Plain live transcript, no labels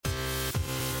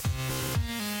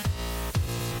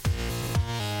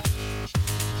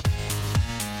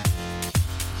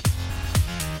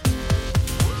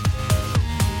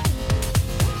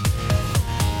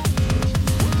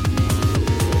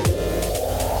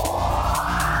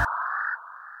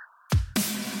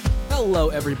Hello,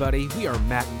 everybody. We are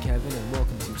Matt and Kevin, and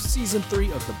welcome to Season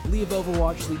 3 of the Believe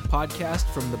Overwatch League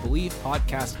podcast from the Believe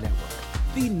Podcast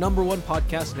Network, the #1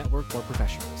 podcast network for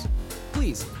professionals.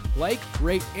 Please like,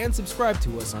 rate, and subscribe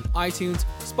to us on iTunes,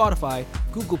 Spotify,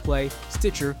 Google Play,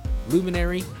 Stitcher,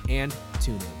 Luminary, and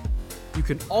TuneIn. You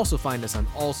can also find us on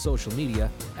all social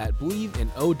media at Believe in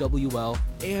OWL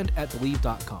and at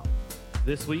Believe.com.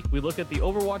 This week, we look at the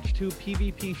Overwatch 2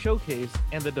 PvP Showcase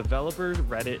and the developer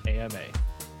Reddit AMA.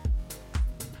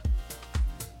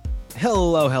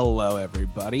 Hello,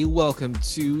 everybody. Welcome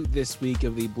to this week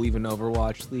of the Believe in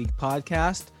Overwatch League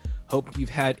podcast. Hope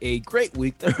you've had a great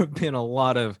week. There have been a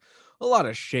lot of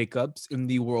shakeups in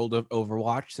the world of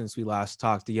Overwatch since we last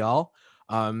talked to y'all.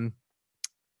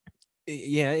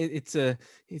 It's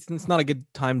not a good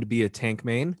time to be a tank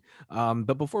main.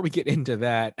 But before we get into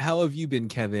that, how have you been,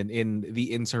 Kevin, in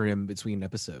the interim between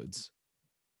episodes?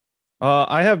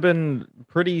 I have been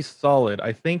pretty solid.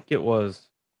 I think it was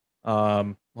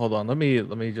hold on, let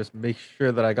me just make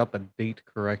sure that I got the date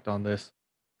correct on this.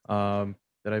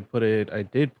 Did I put it? I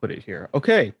did put it here.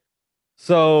 Okay.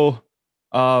 So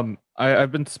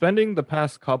I've been spending the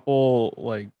past couple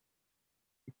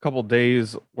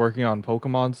days working on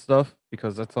Pokemon stuff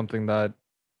because that's something that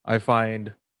I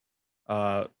find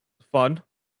fun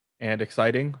and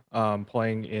exciting,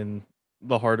 playing in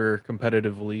the harder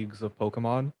competitive leagues of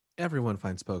Pokemon. Everyone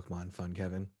finds Pokemon fun,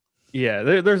 Kevin. Yeah,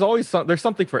 there's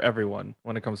something for everyone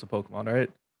when it comes to Pokemon, right?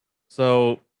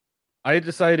 So I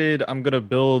decided I'm gonna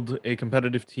build a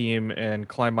competitive team and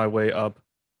climb my way up,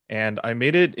 and I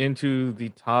made it into the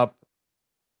top.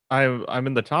 I'm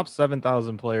in the top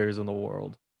 7,000 players in the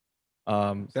world.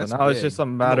 So That's now it's big. just a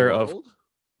In the matter of world?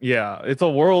 yeah, it's a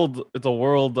world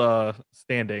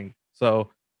standing. So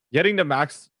getting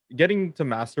to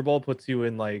Master Ball puts you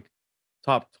in like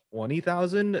top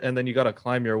 20,000, and then you got to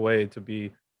climb your way to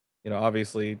be,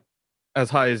 obviously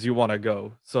as high as you want to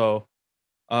go. So,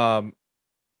 um,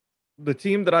 the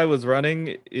team that I was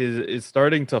running is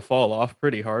starting to fall off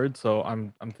pretty hard. So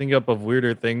I'm thinking up of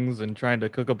weirder things and trying to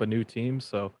cook up a new team.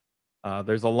 So,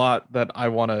 there's a lot that I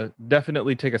want to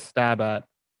definitely take a stab at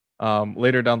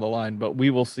later down the line, but we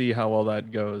will see how well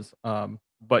that goes.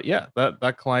 But yeah,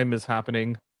 that climb is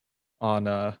happening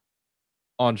on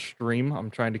on stream.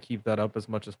 I'm trying to keep that up as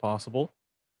much as possible.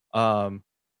 Um,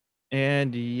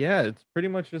 and yeah, it's pretty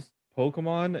much just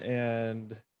Pokemon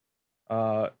and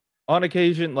uh, on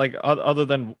occasion, like other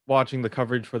than watching the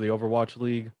coverage for the Overwatch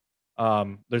League,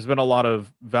 there's been a lot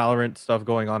of Valorant stuff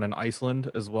going on in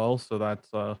Iceland as well. So that's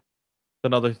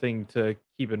another thing to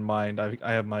keep in mind. I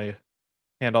have my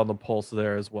hand on the pulse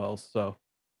there as well. So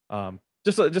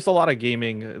just a lot of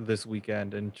gaming this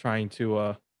weekend and trying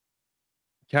to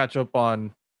catch up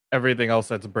on everything else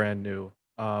that's brand new.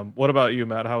 What about you,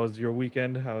 Matt? How was your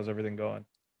weekend? How is everything going?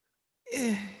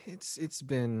 It's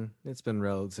been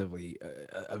relatively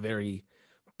a very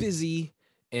busy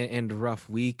and rough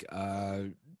week.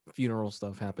 Funeral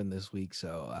stuff happened this week,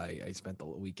 so I spent the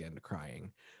weekend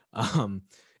crying. Um,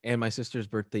 and my sister's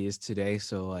birthday is today,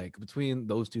 so like between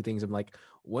those two things, I'm like,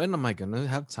 when am I gonna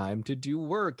have time to do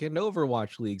work in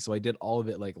Overwatch League? So I did all of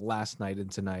it like last night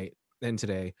and tonight and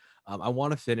today. I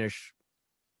want to finish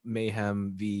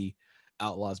Mayhem v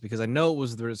Outlaws because I know it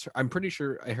was the return. I'm pretty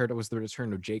sure I heard it was the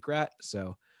return of Jake Rat,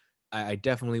 so I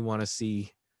definitely want to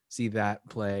see that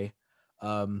play.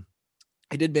 Um,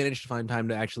 I did manage to find time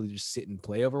to actually just sit and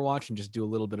play Overwatch and just do a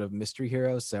little bit of Mystery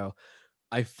Heroes. So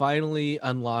I finally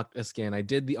unlocked a skin. I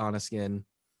did the Ana skin,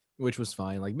 which was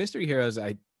fine. Like Mystery Heroes,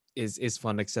 is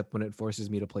fun except when it forces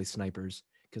me to play snipers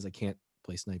because I can't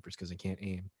play snipers because I can't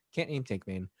aim. Can't aim tank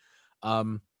main.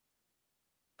 Um,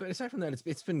 but aside from that,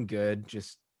 it's been good.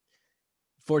 Just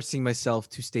forcing myself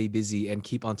to stay busy and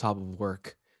keep on top of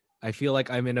work. I feel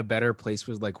like I'm in a better place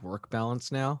with like work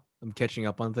balance now. I'm catching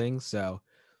up on things. So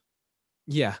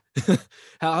yeah.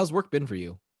 How's work been for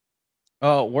you?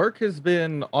 Work has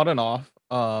been on and off,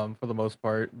 for the most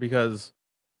part because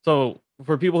so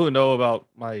for people who know about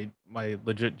my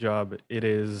legit job, it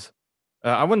is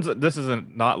I wouldn't say this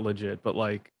isn't not legit, but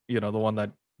like, the one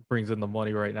that brings in the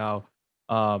money right now.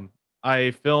 Um,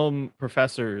 I film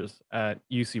professors at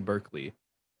UC Berkeley.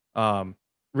 Um,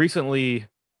 Recently,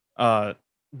 uh,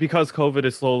 because COVID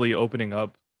is slowly opening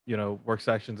up, work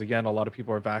sections again, a lot of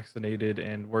people are vaccinated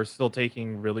and we're still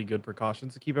taking really good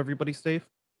precautions to keep everybody safe.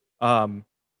 Um,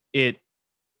 it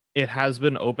it has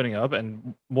been opening up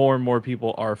and more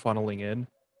people are funneling in.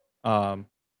 Um,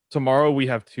 Tomorrow we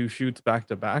have two shoots back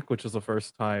to back, which is the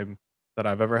first time that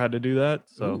I've ever had to do that.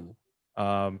 So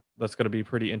Ooh. that's gonna be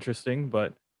pretty interesting.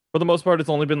 But for the most part, it's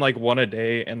only been like one a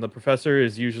day, and the professor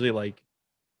is usually like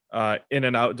in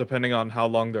and out depending on how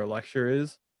long their lecture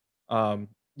is.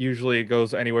 usually it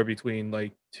goes anywhere between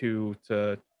like 2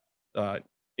 to uh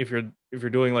if you're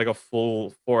doing like a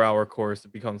full 4-hour course,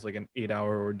 it becomes like an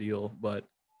 8-hour ordeal. But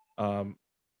um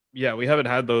yeah, we haven't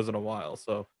had those in a while.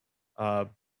 So uh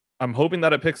I'm hoping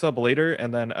that it picks up later.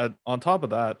 And then on top of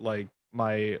that, like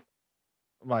my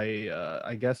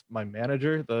I guess my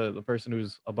manager, the person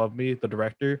who's above me, the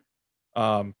director,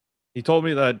 um, he told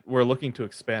me that we're looking to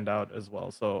expand out as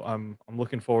well. So I'm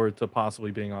looking forward to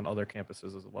possibly being on other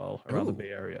campuses as well around the Oh, Bay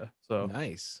Area. So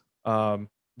nice.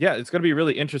 yeah, it's gonna be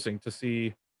really interesting to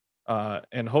see,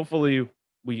 and hopefully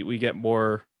we get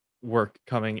more work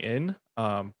coming in.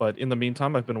 But in the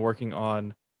meantime, I've been working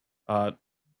on uh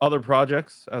other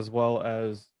projects as well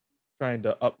as trying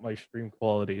to up my stream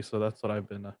quality. So that's what I've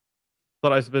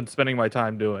been spending my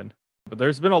time doing. But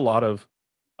there's been a lot of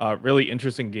really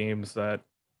interesting games that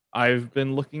I've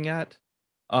been looking at.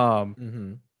 Um,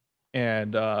 Mm-hmm.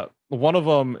 and one of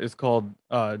them is called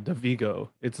Davigo.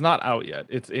 It's not out yet.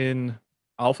 It's in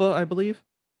alpha, I believe.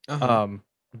 Uh-huh. Um,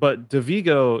 but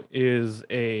Davigo is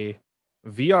a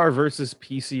VR versus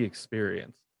PC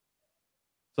experience.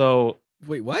 So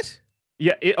Wait, what?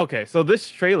 yeah, okay. So this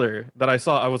trailer that I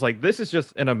saw, I was like, this is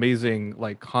just an amazing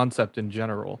like concept in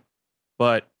general.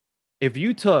 But if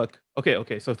you took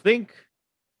okay, so think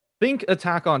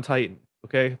Attack on Titan,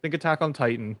 okay? Think Attack on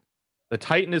Titan. The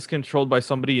Titan is controlled by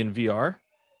somebody in VR,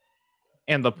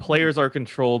 and the Hmm. players are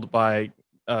controlled by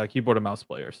keyboard and mouse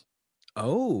players.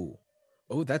 Oh.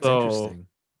 Oh, that's So interesting.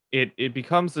 it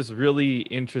becomes this really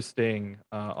interesting.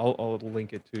 I'll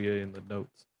link it to you in the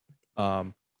notes.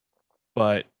 Um,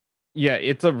 but yeah,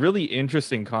 it's a really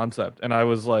interesting concept, and I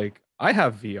was like, I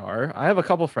have VR. I have a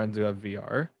couple friends who have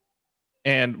VR,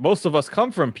 and most of us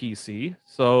come from PC,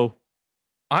 so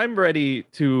I'm ready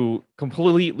to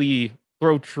completely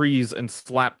throw trees and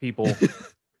slap people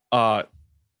uh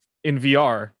in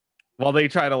VR while they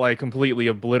try to like completely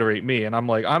obliterate me. And I'm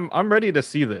like, I'm ready to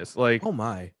see this. Like Oh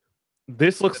my.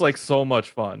 this looks like so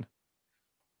much fun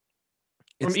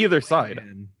from It's the either side.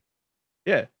 Rayman.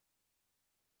 Yeah.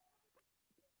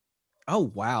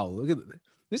 Oh wow. Look at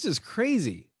this is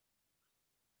crazy.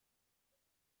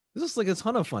 This is like a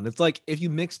ton of fun. It's like if you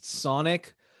mixed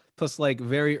Sonic plus like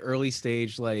very early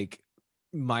stage like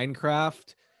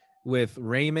Minecraft with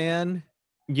Rayman.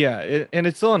 Yeah, and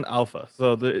it's still an alpha,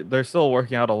 so they're still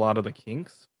working out a lot of the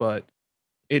kinks, but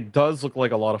it does look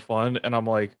like a lot of fun. And I'm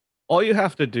like, all you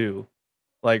have to do,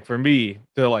 like for me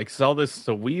to like sell this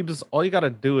to weebs, all you gotta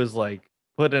do is like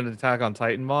put an Attack on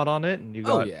Titan mod on it, and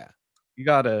Oh yeah. you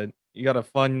got a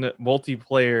fun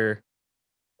multiplayer,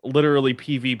 literally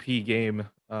PvP game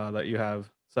that you have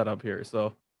set up here.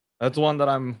 So that's one that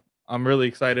I'm really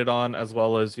excited on, as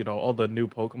well as all the new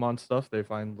Pokemon stuff. They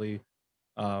finally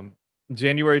um,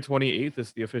 January 28th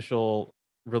is the official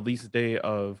release day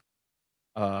of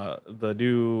the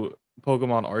new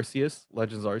Pokemon Arceus,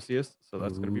 Legends Arceus. So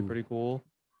that's gonna be Ooh. pretty cool.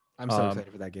 I'm so Um,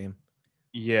 excited for that game.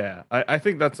 yeah, I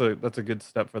think that's a good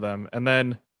step for them. And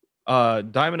then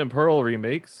Diamond and Pearl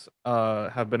remakes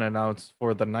have been announced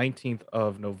for the 19th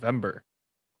of November.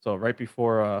 So right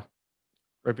before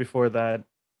that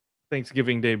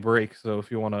Thanksgiving Day break. So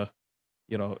if you want to,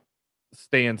 you know,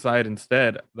 stay inside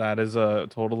instead, that is a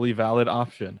totally valid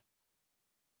option.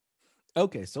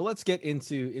 Okay, so let's get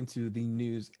into the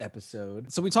news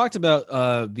episode. So we talked about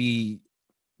the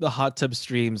hot tub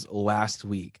streams last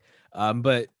week,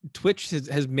 but Twitch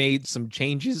has made some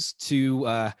changes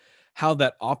to how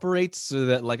that operates, so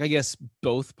that like I guess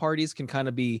both parties can kind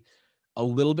of be a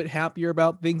little bit happier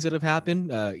about things that have happened.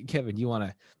 Kevin, you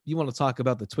wanna talk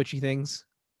about the twitchy things?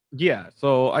 Yeah,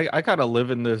 so I kind of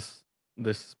live in this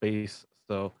space.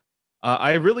 So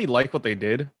I really like what they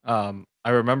did. I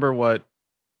remember what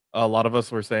a lot of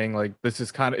us were saying, like this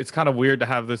is it's kind of weird to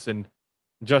have this in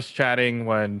just chatting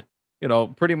when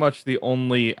pretty much the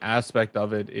only aspect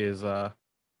of it is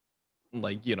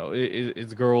like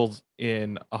it's girls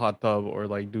in a hot tub or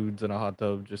like dudes in a hot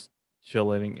tub just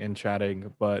chilling and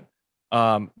chatting. But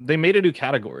they made a new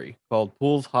category called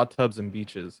pools, hot tubs, and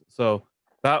beaches. So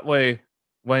that way,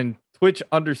 when Twitch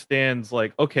understands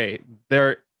like, okay,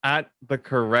 they're at the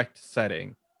correct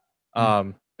setting,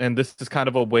 Mm. and this is kind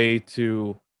of a way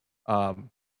to um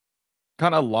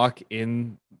kind of lock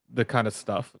in the kind of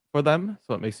stuff for them,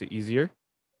 so it makes it easier.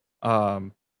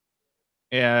 um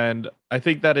and I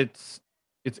think that it's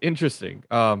interesting.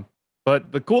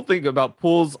 But the cool thing about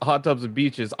pools, hot tubs, and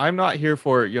beaches, I'm not here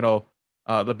for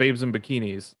the babes in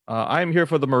bikinis. I'm here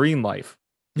for the marine life.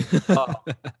 Uh,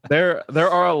 there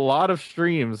are a lot of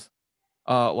streams.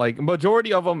 Like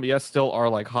majority of them, yes, still are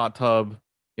like hot tub,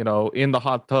 in the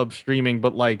hot tub streaming.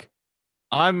 But like,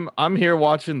 I'm here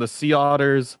watching the sea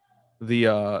otters,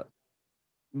 the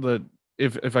the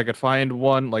if I could find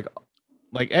one like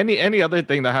any other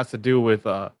thing that has to do with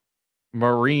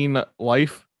marine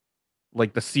life,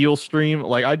 like the seal stream,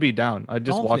 like I'd be down. I'd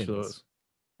just watch Dolphins. those.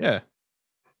 Yeah.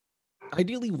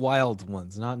 Ideally wild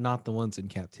ones, not the ones in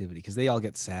captivity, because they all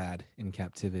get sad in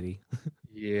captivity.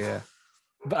 Yeah.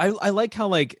 But I like how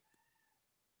like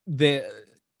the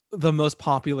the most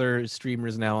popular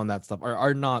streamers now on that stuff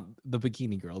are not the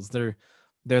bikini girls. They're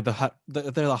they're the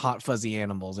hot fuzzy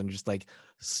animals and just like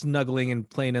snuggling and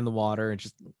playing in the water, and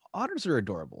just otters are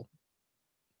adorable.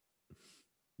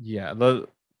 Yeah. The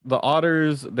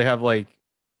otters, they have like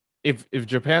if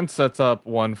Japan sets up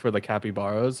one for the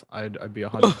capybaras, I'd be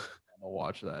 100% to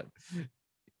watch that.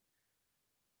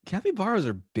 Capybaras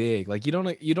are big. Like you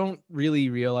don't really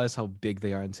realize how big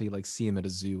they are until you like see them at a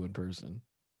zoo in person.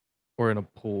 Or in a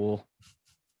pool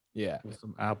Yeah. with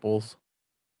some apples.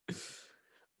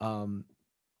 Um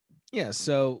yeah,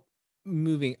 so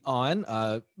moving on,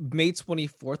 May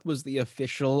 24th was the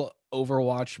official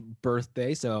Overwatch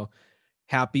birthday. So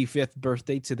happy 5th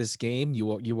birthday to this game.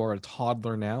 You are a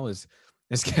toddler now, as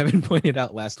Kevin pointed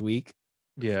out last week.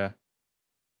 Yeah.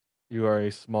 You are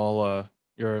a small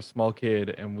you're a small kid,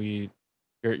 and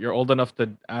you're old enough to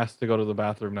ask to go to the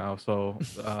bathroom now, so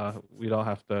we don't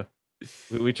have to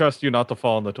we trust you not to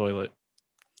fall in the toilet.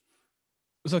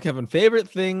 So Kevin, favorite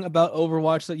thing about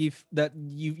Overwatch that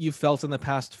you felt in the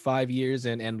past 5 years,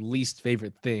 and least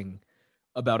favorite thing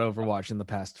about Overwatch in the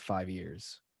past 5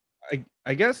 years.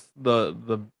 I guess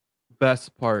the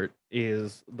best part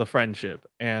is the friendship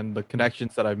and the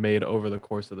connections that I've made over the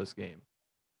course of this game.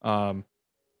 Um,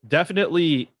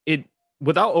 Definitely it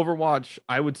without Overwatch,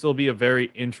 I would still be a very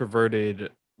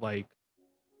introverted, like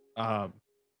um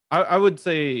I would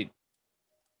say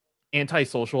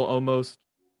antisocial almost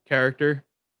character.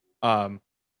 Um,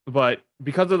 but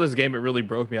because of this game, it really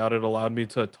broke me out. It allowed me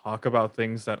to talk about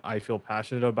things that I feel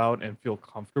passionate about and feel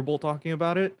comfortable talking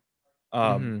about it. Um,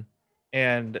 Mm-hmm.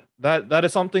 and that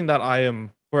is something that I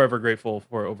am forever grateful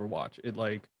for Overwatch. It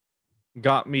like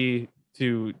got me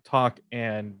to talk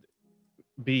and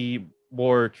be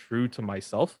more true to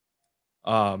myself.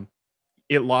 Um,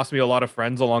 it lost me a lot of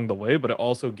friends along the way, but it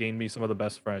also gained me some of the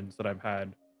best friends that I've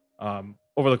had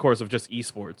over the course of just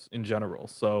esports in general.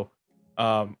 So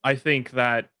I think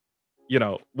that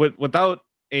without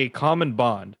a common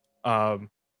bond,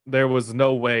 there was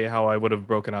no way how I would have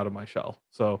broken out of my shell.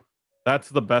 So that's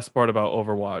the best part about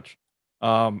Overwatch.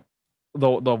 Um,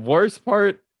 the worst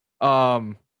part,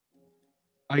 um,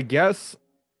 I guess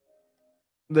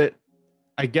that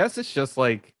I guess it's just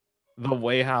like the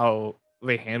way how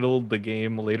they handled the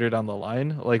game later down the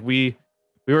line. Like we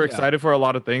were Yeah. excited for a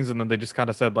lot of things, and then they just kind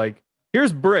of said like,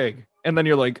 "Here's Brig," and then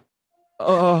you're like,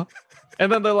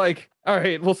 and then they're like, "All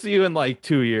right, we'll see you in like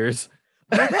 2 years."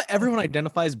 I like how everyone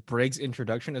identifies Briggs'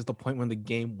 introduction as the point when the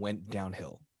game went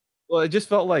downhill. Well, it just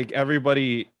felt like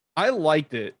everybody. I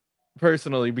liked it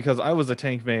personally because I was a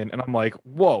tank main, and I'm like,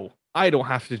 "Whoa, I don't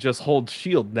have to just hold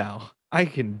shield now. I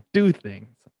can do things."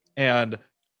 And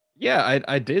yeah,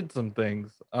 I did some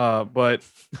things.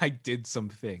 I did some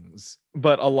things.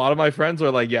 But a lot of my friends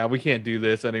were like, "Yeah, we can't do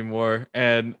this anymore."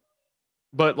 And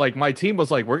but like my team was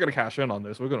like, "We're gonna cash in on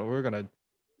this. We're gonna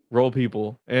roll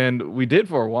people," and we did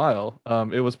for a while.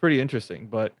 It was pretty interesting,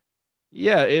 but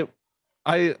yeah,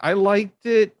 I liked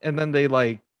it, and then they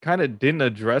like kind of didn't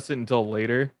address it until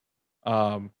later.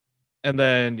 Um, and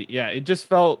then yeah, it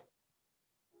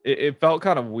felt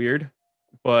kind of weird,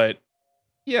 but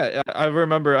yeah, I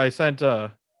remember I sent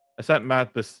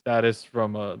Matt the status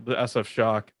from the SF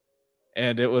Shock,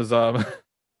 and it was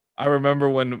I remember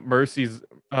when Mercy's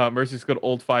could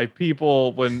ult 5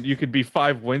 people, when you could be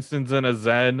 5 Winstons in a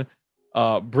Zen.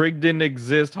 Brig didn't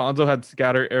exist. Hanzo had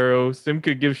scatter arrow. Sim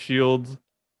could give shields.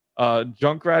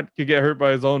 Junkrat could get hurt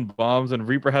by his own bombs, and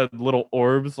Reaper had little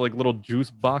orbs, like little juice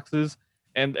boxes.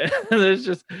 And there's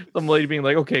just some lady being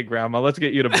like, "Okay, Grandma, let's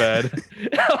get you to bed."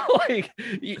 Like,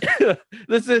 yeah,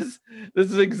 this is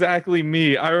exactly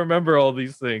me. I remember all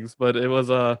these things, but it was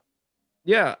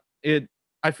yeah, it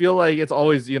I feel like it's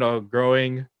always,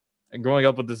 growing and growing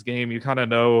up with this game, you kind of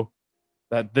know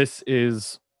that this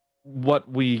is what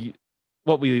we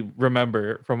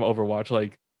remember from Overwatch.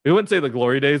 Like, we wouldn't say the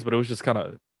glory days, but it was just kind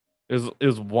of it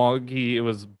was wonky, it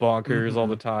was bonkers all Mm-hmm.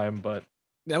 the time, but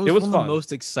That it was was when the fun.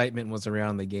 most excitement was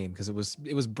around the game, because it was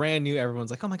brand new.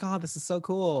 Everyone's like, "Oh my god, this is so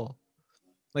cool!"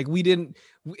 Like we didn't.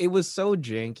 It was so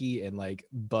janky and like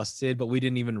busted, but we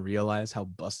didn't even realize how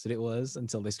busted it was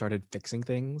until they started fixing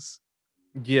things.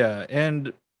 Yeah,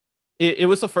 and it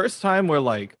was the first time where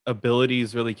like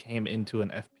abilities really came into an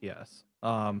FPS.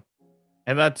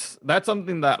 And that's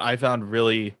something that I found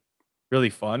really really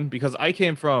fun because I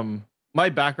came from my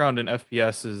background in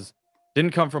FPS is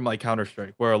didn't come from like Counter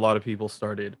Strike, where a lot of people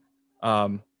started.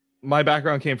 Um, my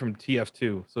background came from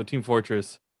TF2, so Team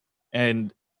Fortress,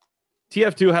 and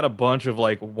TF2 had a bunch of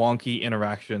like wonky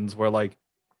interactions where like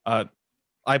uh,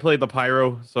 I played the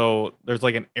pyro, so there's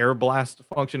like an air blast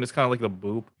function. It's kind of like the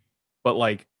boop, but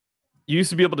like you used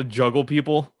to be able to juggle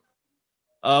people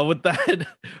with that,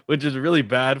 which is really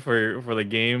bad for the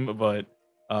game. But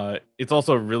it's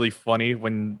also really funny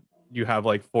when you have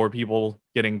like four people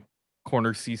getting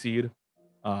corner CC'd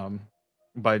um,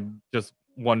 by just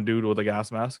one dude with a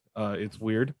gas mask. It's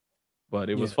weird, but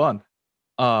it was Yeah. fun.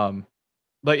 Um,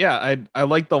 but yeah, I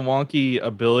liked the wonky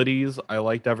abilities. I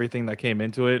liked everything that came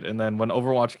into it. And then when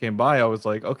Overwatch came by, I was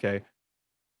like, okay,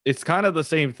 it's kind of the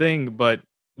same thing, but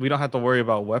we don't have to worry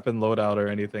about weapon loadout or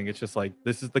anything. It's just like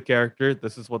this is the character,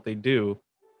 this is what they do.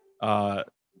 Uh,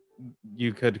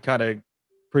 you could kind of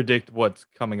predict what's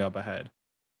coming up ahead.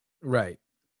 Right.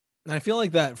 And I feel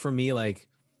like that for me, like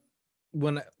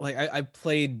when like I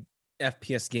played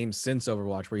FPS games since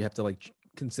Overwatch, where you have to like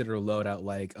consider a loadout.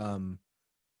 Like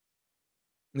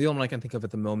the only one I can think of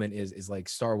at the moment is like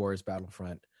Star Wars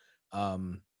Battlefront.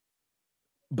 Um,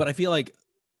 but I feel like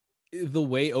the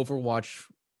way Overwatch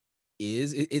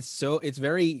is, it's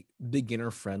very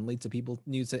beginner friendly to people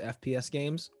new to FPS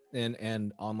games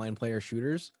and online player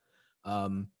shooters.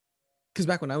 Because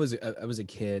back when I was a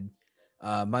kid,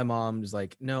 my mom was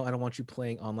like, "No, I don't want you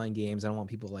playing online games. I don't want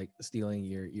people like stealing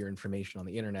your information on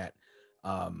the internet."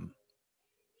 Um,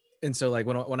 and so like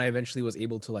when I eventually was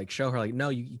able to like show her like,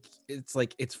 no, it's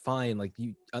like it's fine. Like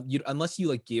you unless you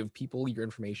like give people your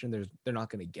information, they're not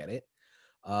gonna get it.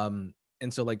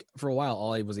 And so like for a while,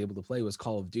 all I was able to play was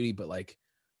Call of Duty, but like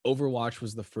Overwatch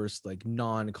was the first like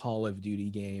non Call of Duty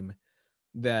game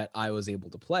that I was able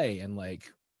to play, and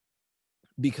like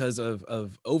because of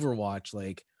Overwatch,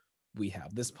 like we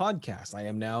have this podcast. I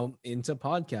am now into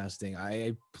podcasting.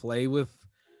 I play with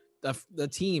the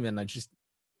team, and I just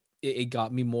it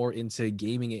got me more into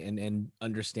gaming and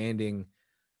understanding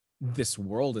this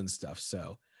world and stuff.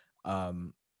 So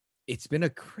um it's been a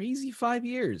crazy 5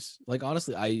 years. Like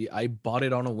honestly, I bought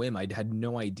it on a whim. I had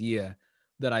no idea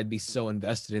that I'd be so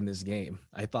invested in this game.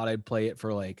 I thought I'd play it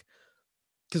for like,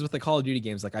 because with the Call of Duty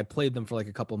games, like I played them for like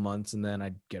a couple months and then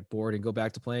I'd get bored and go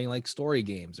back to playing like story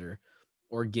games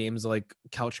or games like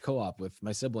couch co-op with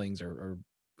my siblings or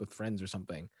with friends or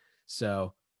something.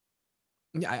 So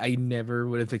yeah, I never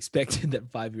would have expected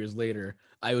that 5 years later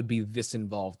I would be this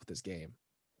involved with this game.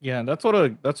 Yeah, and that's what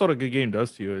a good game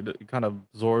does to you. It kind of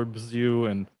absorbs you,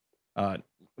 and uh,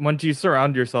 once you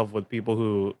surround yourself with people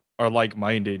who are like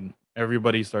minded,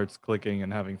 everybody starts clicking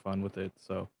and having fun with it.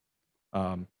 So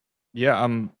Um, yeah,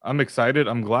 I'm excited.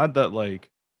 I'm glad that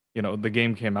like, the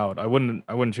game came out. I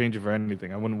wouldn't change it for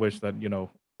anything. I wouldn't wish that,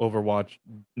 Overwatch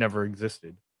never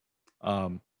existed.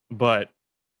 But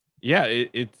yeah,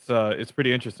 it's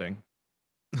pretty interesting.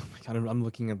 Oh my god, I'm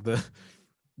looking at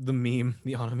the meme,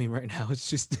 the Ana meme right now. It's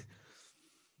just the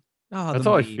That's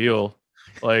how I meme. feel.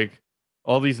 Like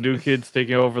all these new kids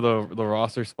taking over the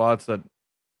roster spots that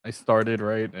I started,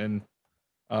 right? And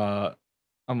uh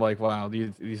I'm like, wow,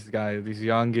 these guys, these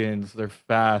youngins, they're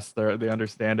fast, they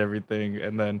understand everything.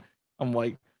 And then I'm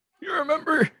like, you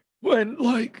remember when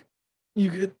like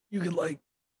you could like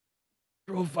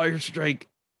throw a fire strike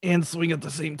and swing at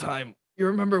the same time? You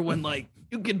remember when like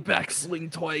you could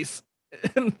backswing twice?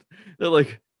 And they're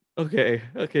like, okay,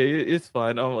 it's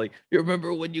fine. I'm like, you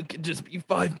remember when you could just be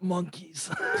five monkeys?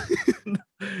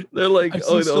 They're like, I've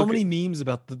oh, seen so okay, many memes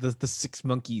about the six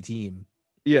monkey team.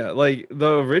 yeah. Like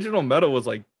the original meta was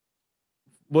like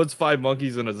was five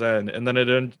monkeys in a Zen, and then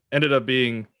it ended up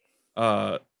being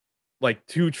uh like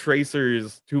two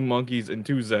tracers, two monkeys, and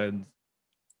two Zens.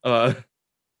 Uh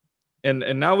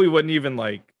and now we wouldn't even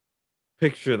like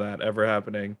picture that ever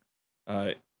happening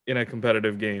uh in a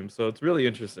competitive game. So it's really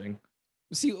interesting.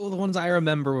 See, well, the ones I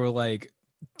remember were like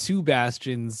two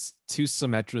Bastions, two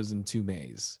Symmetras, and two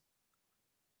Maze.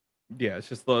 Yeah, it's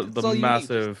just the That's all you need.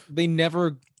 massive They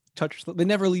never touch. They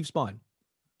never leave spawn.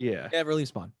 yeah. Never leave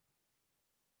spawn.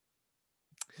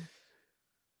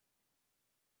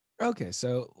 Okay,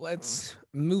 so let's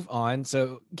move on.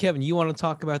 So, Kevin, you want to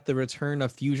talk about the return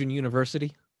of Fusion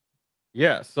University?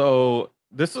 Yeah, so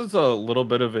this is a little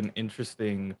bit of an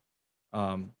interesting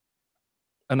um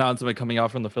announcement coming out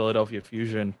from the Philadelphia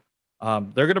Fusion.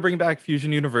 They're going to bring back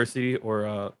Fusion University,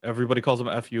 or everybody calls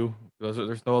them FU.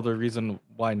 There's no other reason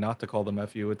why not to call them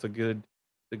FU. It's a good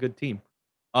team.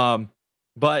 Um,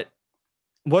 but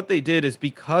what they did is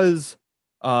because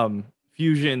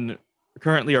Fusion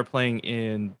currently are playing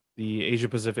in the Asia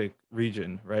Pacific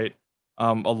region, right?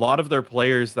 A lot of their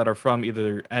players that are from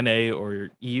either NA or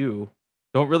EU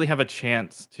don't really have a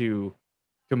chance to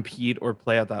compete or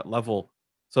play at that level.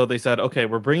 So they said, okay,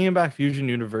 we're bringing back Fusion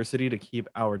University to keep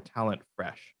our talent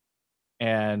fresh.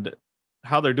 And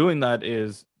how they're doing that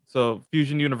is, so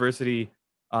Fusion University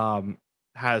um,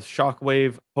 has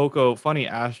Shockwave, Poco, Funny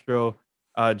Astro,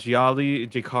 Giali,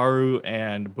 Jikaru,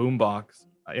 and Boombox,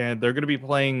 and they're going to be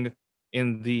playing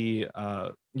in the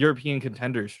European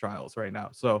Contenders trials right now.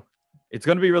 So it's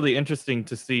going to be really interesting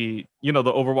to see, the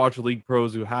Overwatch League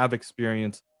pros who have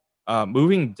experience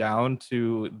moving down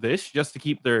to this just to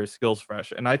keep their skills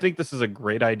fresh. And I think this is a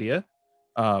great idea,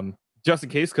 just in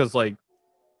case, because like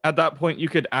at that point you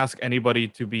could ask anybody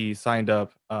to be signed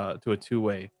up to a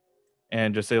two-way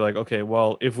and just say like, okay,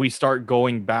 well, if we start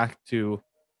going back to,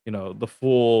 the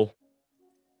full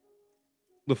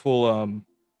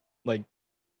like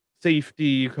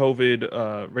safety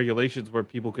COVID regulations where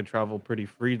people could travel pretty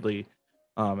freely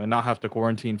and not have to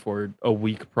quarantine for a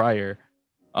week prior.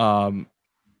 Um,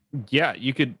 yeah,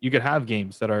 you could have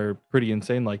games that are pretty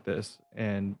insane like this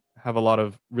and have a lot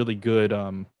of really good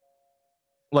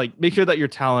like make sure that your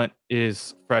talent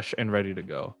is fresh and ready to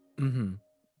go. Mm-hmm.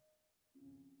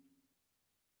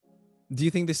 Do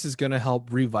you think this is going to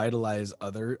help revitalize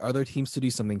other teams to do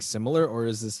something similar, or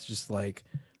is this just like,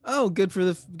 oh, good for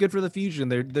the Fusion?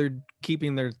 They're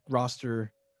keeping their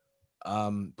roster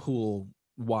pool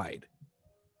wide.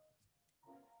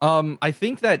 I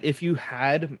think that if you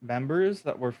had members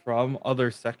that were from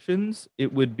other sections,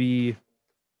 it would be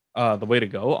the way to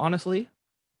go, honestly.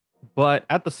 But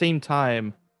at the same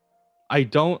time, I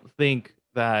don't think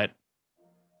that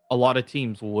a lot of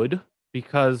teams would,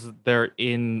 because they're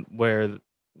in where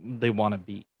they want to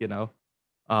be,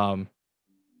 Um,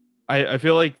 I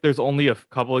feel like there's only a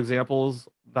couple examples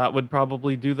that would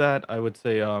probably do that. I would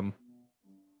say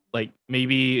like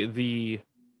maybe the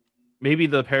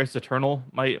Paris Eternal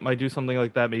might do something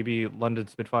like that. Maybe London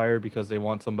Spitfire because they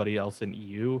want somebody else in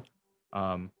EU.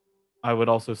 Um, I would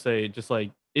also say just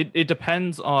like it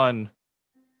depends on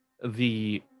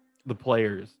the the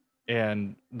players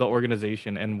and the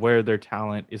organization and where their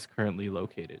talent is currently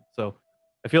located. So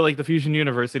I feel like the Fusion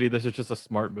University, this is just a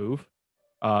smart move.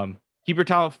 Keep your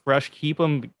talent fresh, keep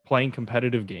them playing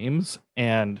competitive games,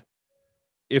 and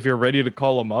if you're ready to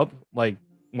call them up, like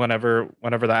whenever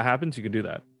that happens, you can do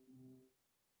that.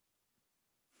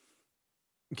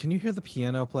 Can you hear the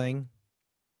piano playing?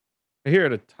 I hear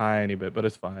it a tiny bit, but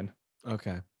it's fine.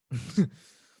 Okay.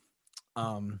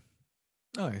 um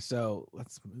okay, so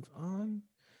let's move on.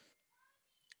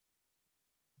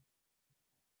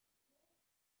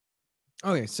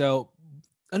 Okay, so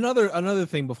another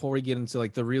thing before we get into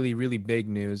like the really really big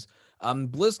news.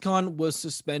 BlizzCon was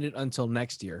suspended until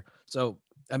next year. So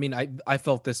I mean, I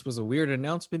felt this was a weird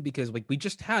announcement because like we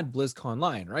just had BlizzCon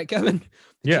line, right, Kevin?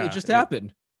 It Yeah, just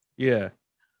happened. yeah.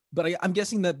 But I'm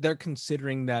guessing that they're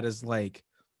considering that as like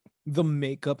the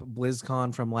makeup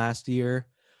BlizzCon from last year.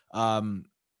 Um,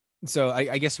 so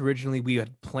I guess originally we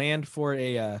had planned for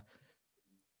a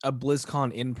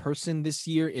BlizzCon in person this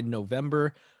year in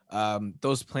November.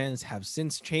 Those plans have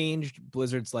since changed.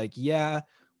 Blizzard's like, yeah,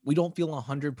 we don't feel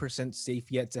 100%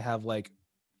 safe yet to have like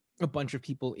a bunch of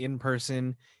people in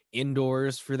person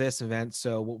indoors for this event.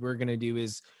 So what we're gonna do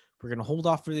is we're gonna hold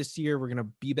off for this year. We're gonna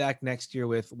be back next year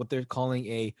with what they're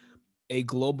calling a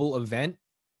global event,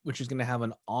 which is gonna have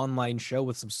an online show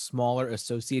with some smaller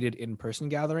associated in-person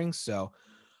gatherings. So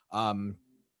um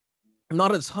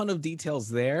not a ton of details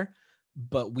there,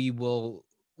 but we will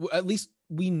at least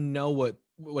we know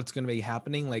what's going to be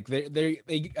happening. Like they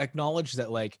acknowledge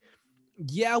that like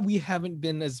yeah, we haven't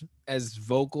been as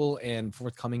vocal and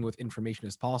forthcoming with information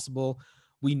as possible.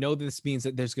 We know this means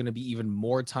that there's going to be even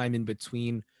more time in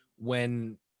between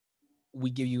when we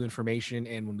give you information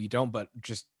and when we don't, but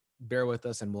just bear with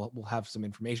us and we'll have some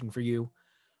information for you.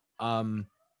 Um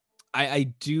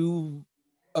I do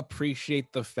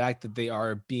appreciate the fact that they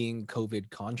are being COVID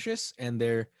conscious and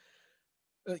they're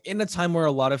in a time where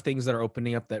a lot of things that are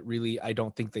opening up that really I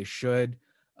don't think they should.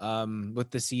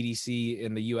 With the CDC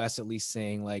in the US at least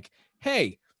saying like,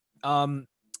 hey, um,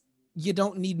 you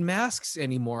don't need masks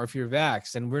anymore if you're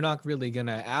vaxxed, and we're not really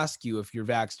gonna ask you if you're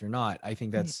vaxxed or not. I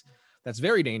think that's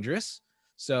very dangerous.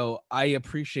 So I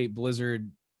appreciate Blizzard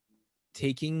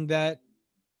taking that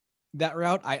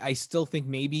route. I still think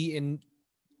maybe in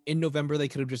November they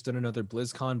could have just done another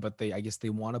BlizzCon, but I guess they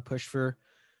want to push for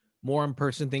more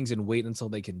in-person things and wait until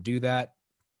they can do that.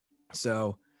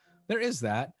 So there is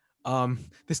that.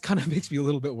 This kind of makes me a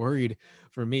little bit worried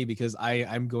for me because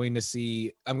I'm going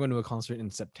to a concert in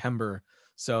September.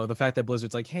 So the fact that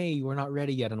Blizzard's like, hey, we're not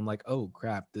ready yet, and I'm like, oh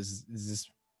crap, does this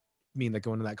mean that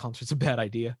going to that concert's a bad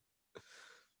idea?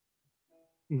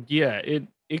 Yeah,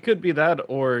 it could be that,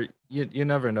 or you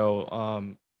never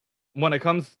know. when it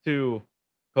comes to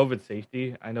COVID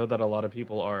safety, I know that a lot of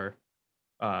people are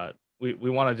we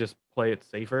want to just play it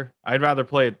safer. I'd rather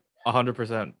play it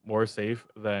 100% more safe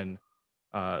than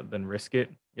risk it,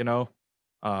 you know?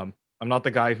 Um, I'm not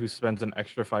the guy who spends an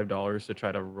extra $5 to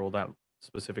try to roll that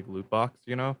specific loot box,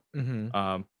 you know?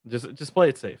 Mm-hmm. Just play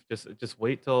it safe. Just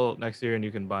wait till next year and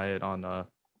you can buy it on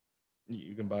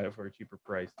you can buy it for a cheaper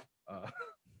price. Uh,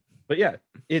 but yeah,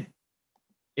 it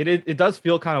it does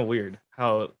feel kind of weird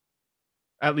how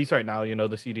at least right now, the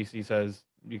CDC says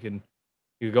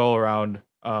you go around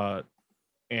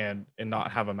and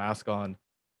not have a mask on.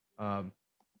 Um,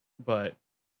 but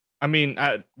I mean,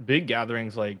 at big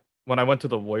gatherings, like when I went to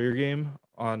the Warrior game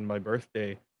on my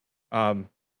birthday, um,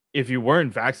 if you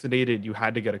weren't vaccinated, you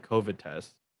had to get a COVID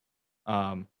test.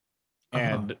 Um, Uh-huh.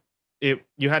 and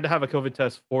you had to have a COVID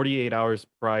test 48 hours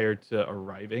prior to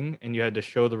arriving, and you had to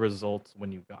show the results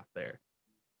when you got there.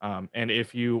 And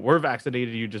if you were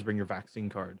vaccinated, you just bring your vaccine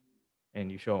card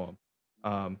and you show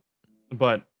them.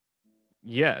 But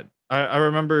yeah, I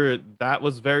remember that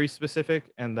was very specific,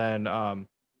 and then I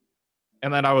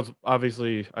was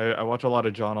obviously I watch a lot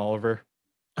of John Oliver,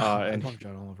 Oh, I and love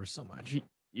John Oliver so much.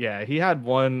 yeah, he had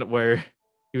one where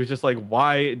he was just like,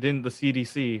 "Why didn't the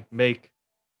CDC make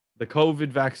the COVID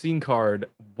vaccine card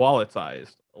wallet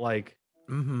sized?" Like,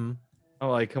 Mm-hmm. I'm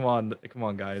like, come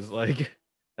on, guys, like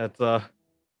that's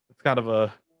it's kind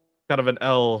of an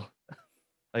L.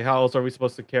 Like, how else are we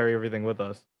supposed to carry everything with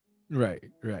us? Right,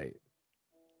 right.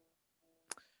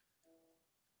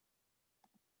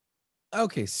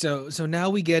 Okay, so now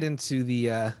we get into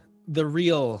the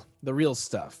real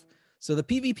stuff. So the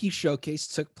PvP showcase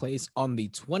took place on the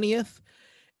 20th,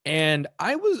 and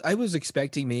I was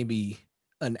expecting maybe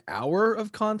an hour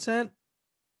of content.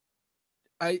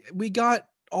 We got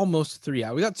almost 3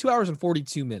 hours. We got 2 hours and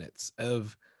 42 minutes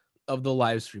of the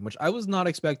live stream, which I was not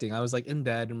expecting. I was like in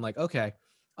bed. I'm like, okay,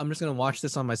 I'm just gonna watch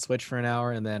this on my Switch for an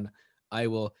hour, and then I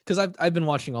will, because I've been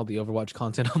watching all the Overwatch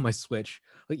content on my Switch,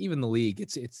 like even the league.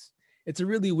 It's a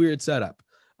really weird setup.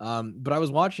 But I was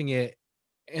watching it,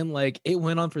 and like it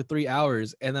went on for 3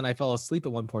 hours, and then I fell asleep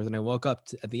at one point, and I woke up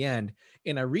at the end,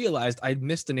 and I realized I'd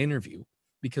missed an interview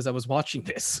because I was watching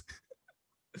this.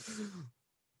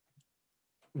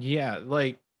 Yeah,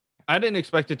 like I didn't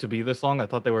expect it to be this long. I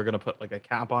thought they were gonna put like a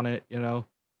cap on it,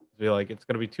 be like it's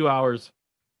gonna be 2 hours.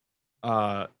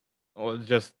 Uh, or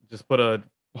just put a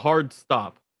hard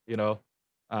stop, Yeah.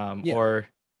 or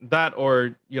that,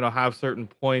 or have certain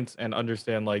points and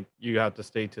understand like you have to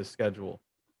stay to schedule.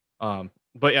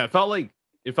 But yeah, it felt like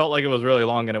it was really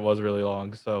long, and it was really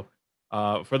long. So,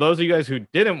 for those of you guys who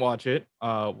didn't watch it,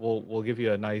 we'll give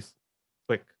you a nice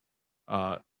quick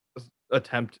uh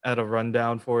attempt at a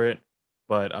rundown for it.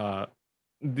 But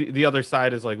the other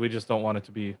side is like we just don't want it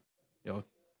to be, you know,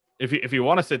 if you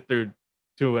want to sit through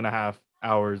 2.5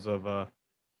 hours of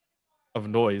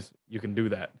noise, you can do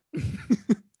that.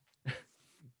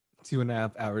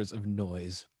 2.5 hours of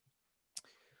noise.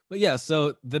 But yeah,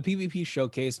 so the PvP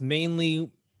showcase, mainly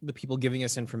the people giving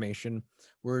us information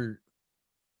were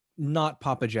not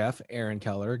Papa Jeff, Aaron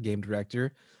Keller, game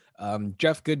director,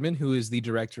 Jeff Goodman, who is the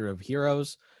director of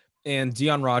Heroes, and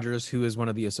Dion Rogers, who is one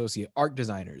of the associate art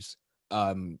designers.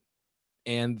 Um,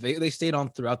 and they stayed on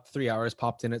throughout the 3 hours,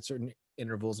 popped in at certain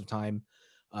intervals of time.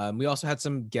 We also had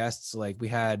some guests, like we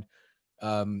had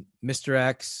Mr.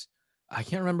 X. I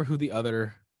can't remember who the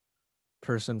other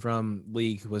person from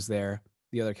League was there,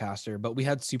 the other caster, but we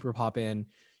had Super pop in.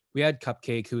 We had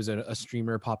Cupcake, who's a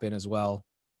streamer, pop in as well.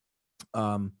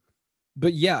 Um,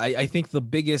 but yeah, I think the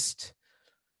biggest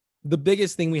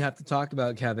thing we have to talk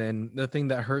about, Kevin, the thing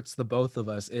that hurts the both of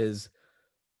us is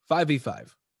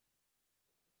 5v5.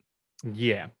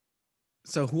 Yeah.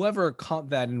 So whoever caught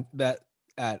that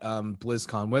at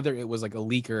BlizzCon, whether it was like a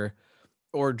leaker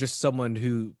or just someone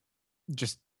who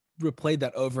just replayed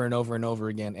that over and over and over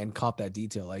again and caught that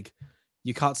detail, like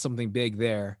you caught something big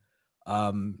there.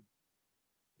 Um,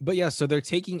 but yeah, so they're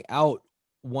taking out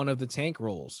one of the tank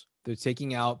roles. They're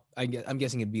taking out, I'm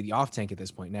guessing it'd be the off tank at this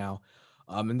point now.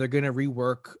 And they're going to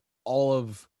rework all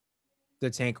of the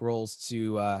tank roles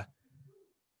to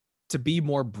be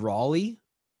more brawly.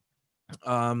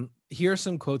 Here are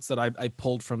some quotes that I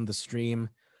pulled from the stream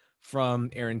from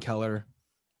Aaron Keller.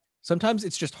 Sometimes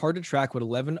it's just hard to track what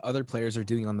 11 other players are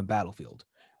doing on the battlefield.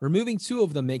 Removing two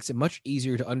of them makes it much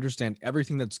easier to understand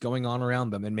everything that's going on around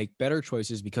them and make better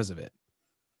choices because of it.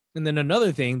 And then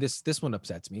another thing, this one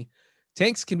upsets me.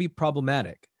 Tanks can be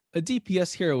problematic. A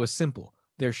DPS hero is simple.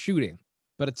 They're shooting.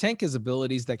 But a tank has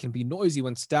abilities that can be noisy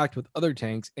when stacked with other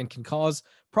tanks and can cause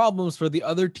problems for the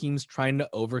other teams trying to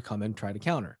overcome and try to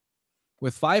counter.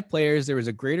 With 5 players, there is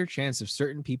a greater chance of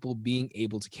certain people being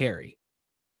able to carry.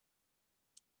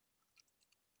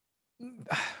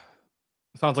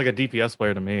 Sounds like a DPS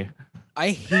player to me. I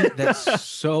hate that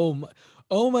so much.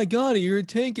 Oh my god, you're a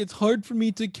tank. It's hard for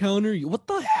me to counter you. What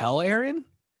the hell, Aaron?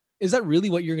 Is that really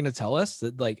what you're gonna tell us?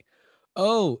 That like,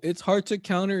 oh, it's hard to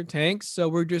counter tanks, so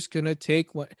we're just gonna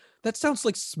take what that sounds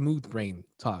like smooth brain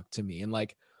talk to me. And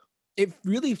like it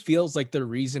really feels like the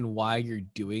reason why you're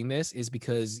doing this is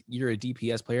because you're a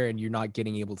DPS player and you're not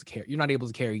able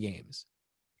to carry games.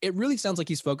 It really sounds like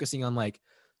he's focusing on like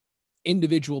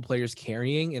individual players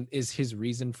carrying and is his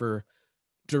reason for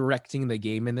directing the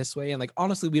game in this way. And like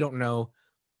honestly, we don't know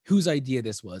whose idea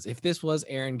this was. If this was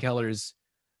Aaron Keller's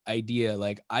idea,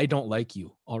 like I don't like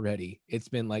you already. It's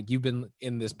been like you've been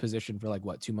in this position for like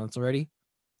what 2 months already,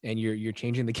 and you're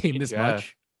changing the game Hey, this Jeff,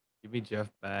 much. give me Jeff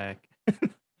back.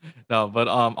 No, but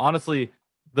honestly,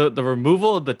 the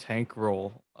removal of the tank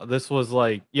role. This was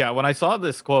like, yeah. When I saw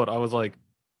this quote, I was like,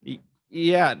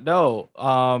 yeah, no.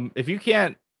 If you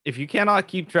cannot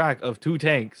keep track of two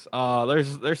tanks,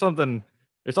 there's something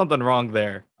wrong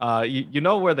there. You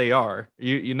know where they are.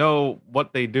 You know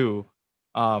what they do.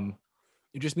 Um,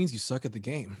 It just means you suck at the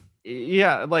game.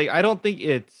 yeah, like I don't think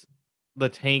it's the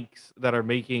tanks that are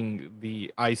making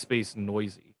the ice space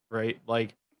noisy, right?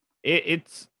 Like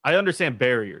it's I understand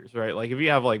barriers, right? Like if you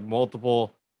have like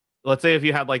multiple, let's say if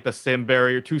you had like the sim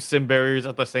barrier, two sim barriers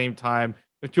at the same time,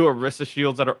 with two Orisa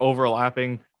shields that are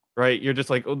overlapping, right? You're just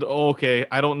like, oh, okay,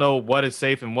 I don't know what is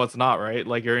safe and what's not, right?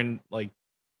 Like you're in like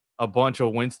a bunch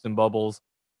of Winston bubbles,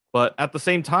 but at the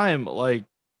same time, like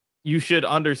you should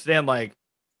understand like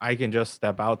I can just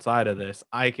step outside of this.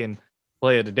 I can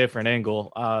play at a different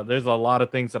angle. There's a lot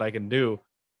of things that I can do,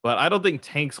 but I don't think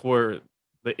tanks were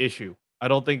the issue. I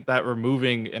don't think that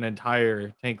removing an entire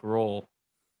tank role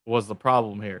was the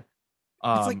problem here.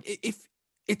 It's like Um, if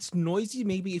it's noisy,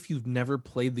 maybe if you've never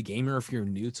played the game or if you're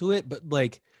new to it, but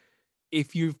like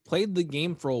if you've played the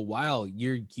game for a while,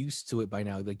 you're used to it by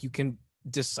now. Like you can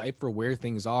decipher where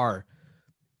things are.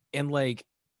 And like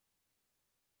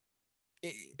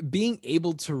being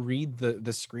able to read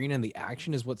the screen and the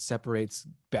action is what separates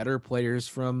better players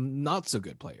from not so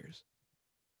good players.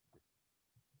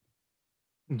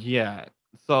 yeah.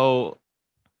 So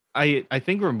I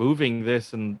think removing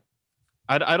this and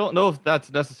I don't know if that's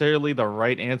necessarily the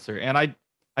right answer. And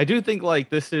I do think like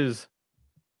this is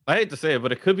I hate to say it,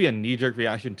 but it could be a knee jerk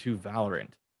reaction to Valorant.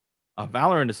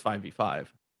 Valorant is 5v5,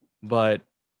 but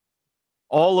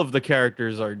all of the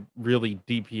characters are really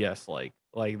DPS like.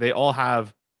 Like they all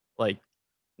have like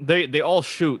they all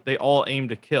shoot, they all aim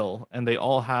to kill, and they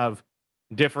all have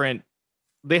different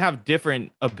they have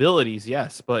different abilities,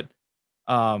 yes, but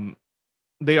um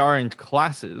they are in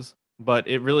classes, but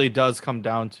it really does come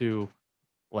down to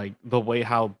like the way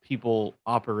how people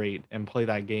operate and play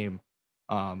that game.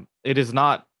 It is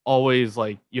not always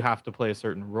like you have to play a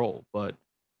certain role, but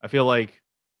I feel like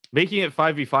making it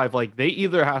 5v5, like they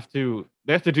have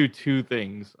to do two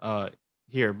things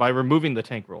here by removing the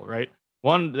tank role, right?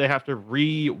 One, they have to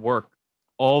rework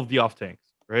all of the off tanks,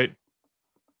 right?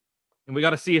 And we got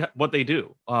to see what they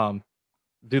do.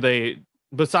 Do they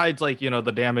besides like,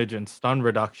 the damage and stun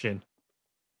reduction,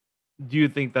 do you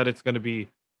think that it's going to be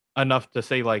enough to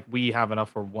say like we have enough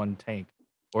for one tank,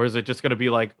 or is it just going to be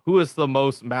like who is the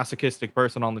most masochistic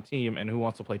person on the team and who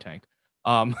wants to play tank?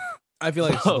 um I feel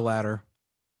like it's the so latter.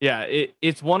 yeah,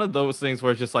 it's one of those things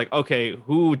where it's just like, okay,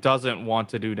 who doesn't want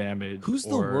to do damage? Who's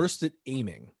the Or worst at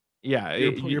aiming? yeah,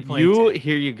 You're playing tank.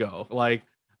 here you go. Like,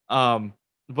 um,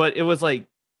 but it was like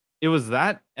it was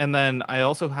that, and then I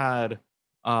also had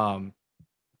um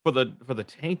for the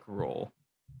tank role,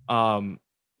 um,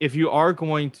 if you are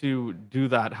going to do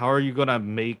that, how are you gonna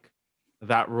make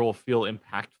that role feel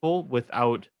impactful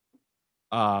without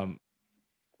um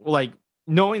like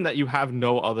knowing that you have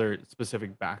no other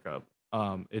specific backup?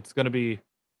 It's gonna be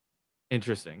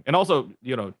interesting. And also,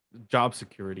 job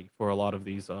security for a lot of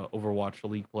these Overwatch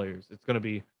League players. It's going to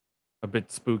be a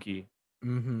bit spooky.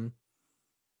 Mm-hmm.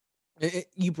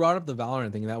 You brought up the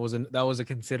Valorant thing. That was a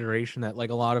consideration that like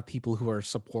a lot of people who are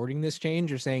supporting this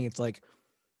change are saying it's like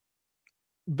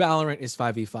Valorant is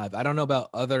 5v5. I don't know about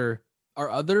other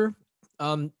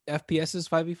FPSs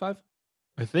 5v5.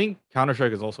 I think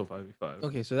Counter-Strike is also 5v5.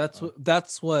 Okay, so Uh,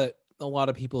 that's what a lot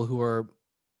of people who are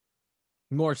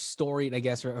more storied, I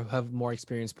guess, or have more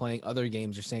experience playing other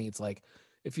games are saying it's like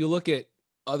if you look at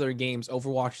other games,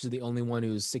 Overwatch is the only one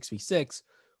who's 6v6,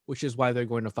 which is why they're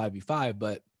going to 5v5.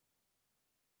 But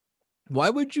why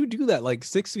would you do that? Like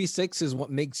 6v6 is what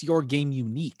makes your game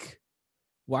unique.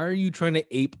 Why are you trying to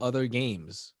ape other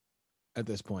games at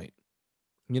this point?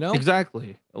 You know?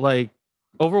 exactly. Like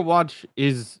Overwatch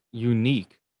is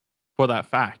unique for that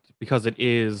fact because it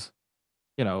is,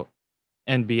 you know,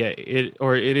 NBA.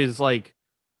 It is like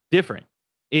different.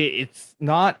 It's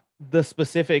not the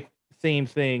specific same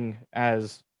thing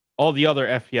as all the other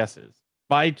FPSs.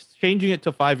 By changing it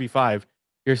to 5v5,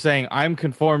 you're saying I'm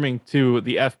conforming to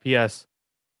the FPS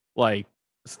like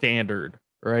standard,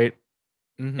 right?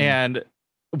 Mm-hmm. And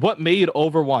what made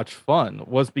Overwatch fun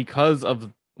was because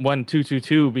of when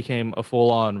 222 became a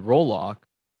full-on roll lock,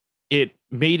 it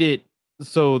made it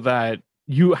so that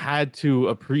you had to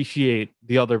appreciate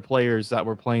the other players that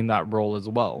were playing that role as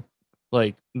well.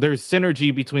 Like there's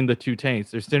synergy between the two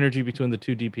tanks, there's synergy between the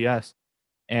two DPS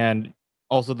and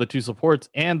also the two supports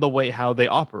and the way how they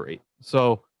operate.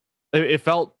 So it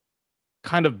felt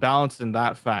kind of balanced in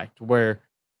that fact where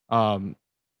um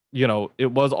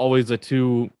it was always a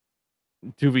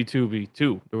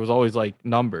 2v2v2. There was always like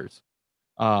numbers.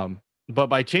 Um, but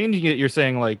by changing it, you're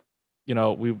saying like,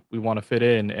 we want to fit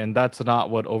in, and that's not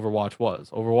what Overwatch was.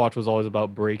 Overwatch was always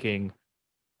about breaking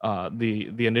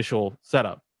the initial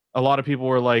setup. A lot of people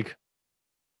were like,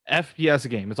 FPS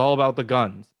game, it's all about the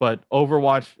guns. But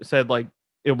Overwatch said like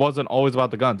it wasn't always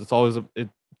about the guns. It's always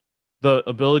the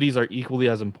abilities are equally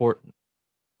as important.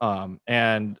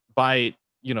 And by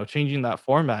changing that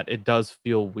format, it does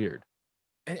feel weird.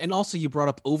 And also, you brought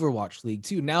up Overwatch League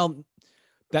too. Now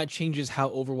that changes how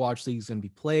Overwatch League is going to be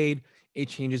played. It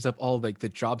changes up all like the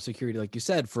job security, like you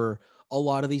said, for a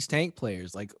lot of these tank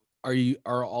players. Like, are we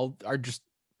gonna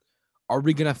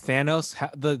Thanos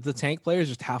the tank players?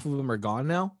 Just half of them are gone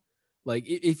now. Like,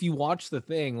 if you watch the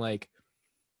thing, like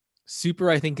Super,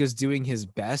 I think is doing his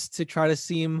best to try to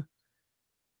seem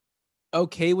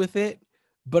okay with it.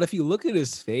 But if you look at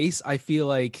his face, I feel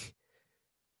like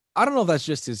I don't know if that's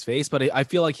just his face, but I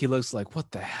feel like he looks like,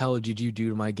 what the hell did you do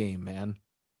to my game, man?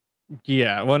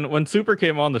 Yeah, when Super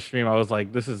came on the stream, I was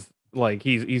like, this is like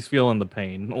he's feeling the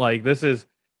pain. Like this is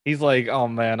he's like, oh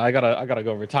man, I gotta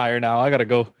go retire now. I gotta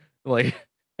go like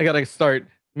I gotta start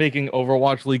making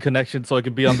Overwatch League connections so I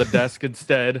could be on the desk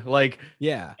instead. Like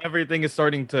Yeah. everything is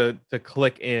starting to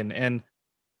click in, and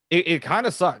it kind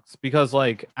of sucks because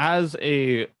like as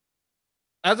a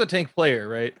tank player,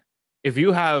 right? If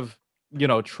you have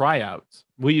tryouts,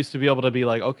 we used to be able to be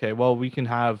like, okay, well we can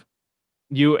have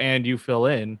you and you fill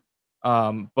in.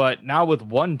 But now with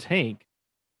one tank,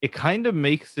 it kind of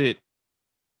makes it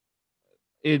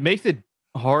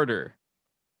harder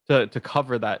to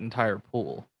cover that entire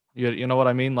pool. You know what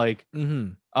I mean? Like,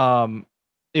 Mm-hmm. um,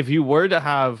 if you were to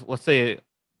have, let's say,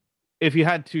 if you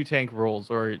had two tank roles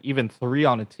or even three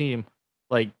on a team,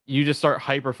 like you just start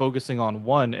hyper focusing on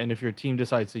one, and if your team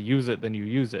decides to use it, then you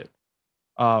use it.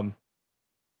 Um,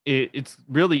 it's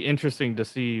really interesting to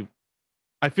see.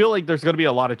 I feel like there's going to be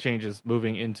a lot of changes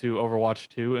moving into Overwatch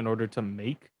 2 in order to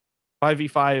make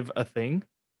 5v5 a thing.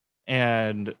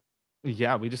 And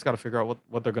yeah, we just got to figure out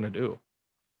what they're going to do.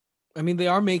 I mean, they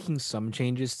are making some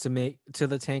changes to make to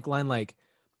the tank line, like,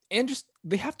 and just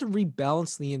they have to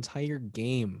rebalance the entire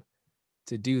game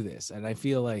to do this. And I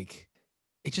feel like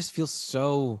it just feels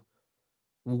so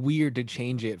weird to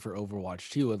change it for Overwatch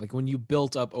 2. Like when you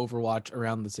built up Overwatch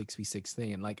around the 6v6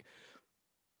 thing, and like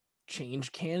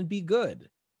change can be good.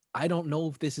 I don't know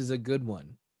if this is a good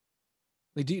one.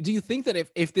 Like, do you think that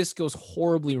if this goes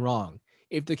horribly wrong,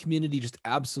 if the community just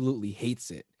absolutely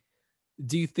hates it,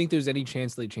 do you think there's any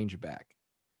chance they change it back?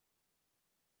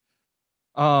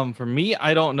 For me,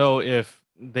 I don't know if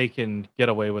they can get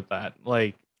away with that.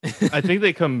 Like, I think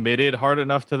they committed hard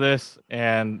enough to this,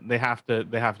 and they have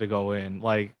to go in.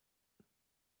 Like,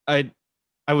 I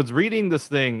I was reading this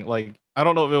thing. Like, I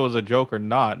don't know if it was a joke or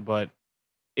not, but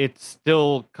it's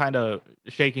still kind of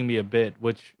shaking me a bit,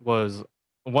 which was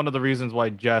one of the reasons why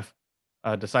Jeff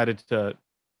decided to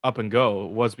up and go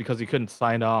was because he couldn't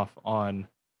sign off on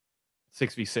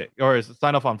 6v6 or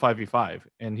sign off on 5v5,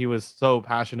 and he was so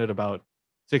passionate about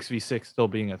 6v6 still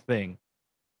being a thing.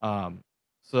 Um,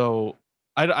 so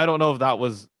I don't know if that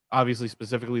was obviously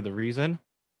specifically the reason,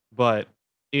 but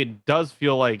it does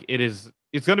feel like it's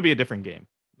going to be a different game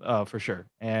for sure.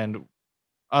 And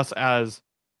us as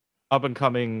up and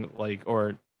coming like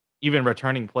or even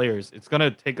returning players, it's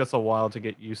gonna take us a while to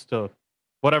get used to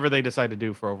whatever they decide to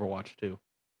do for Overwatch 2.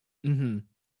 Mm-hmm.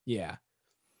 Yeah.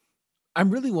 I'm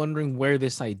really wondering where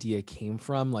this idea came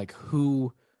from, like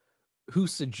who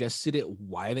suggested it,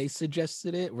 why they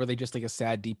suggested it. Were they just like a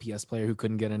sad DPS player who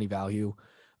couldn't get any value?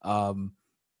 Um,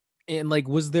 and like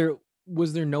was there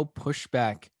no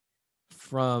pushback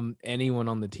from anyone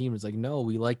on the team? It's like, no,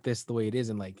 we like this the way it is.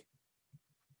 And like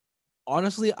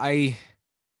honestly, I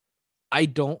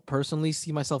don't personally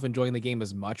see myself enjoying the game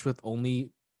as much with only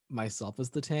myself as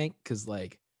the tank, because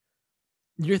like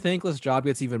your thankless job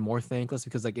gets even more thankless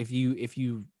because like if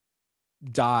you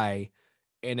die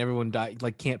and everyone die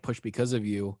like can't push because of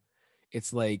you,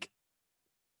 it's like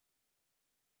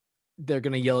they're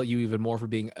gonna yell at you even more for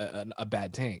being a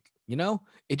bad tank. You know,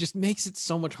 it just makes it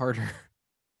so much harder.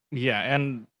 Yeah,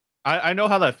 and I know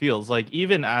how that feels. Like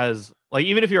even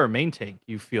if you're a main tank,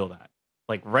 you feel that.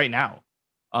 Like right now.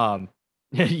 Um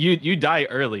you die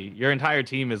early. Your entire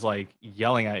team is like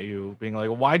yelling at you, being like,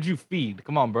 "Why'd you feed?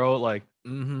 Come on, bro." Like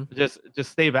Mm-hmm. just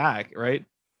stay back, right?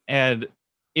 And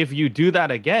if you do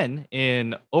that again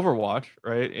in Overwatch,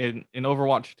 right? In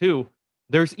Overwatch 2,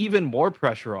 there's even more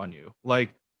pressure on you. Like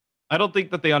I don't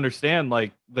think that they understand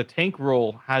like the tank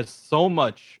role has so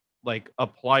much like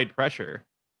applied pressure.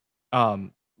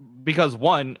 Um because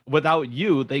one, without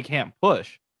you, they can't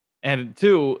push. And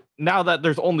two, now that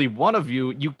there's only one of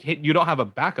you, you don't have a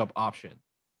backup option.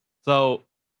 So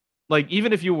like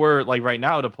even if you were like right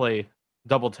now to play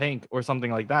double tank or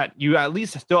something like that, you at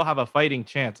least still have a fighting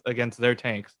chance against their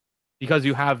tanks because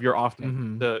you have your off tank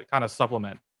Mm-hmm. to kind of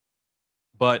supplement.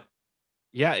 But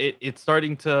yeah, it's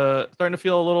starting to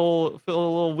feel a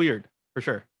little weird for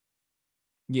sure.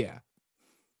 Yeah,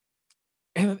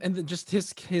 and then just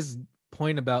his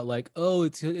point about like, oh,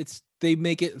 it's they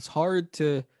make it's hard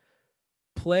to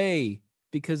play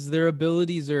because their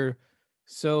abilities are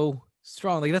so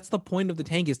strong. Like that's the point of the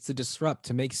tank, is to disrupt,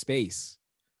 to make space.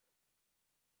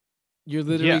 You're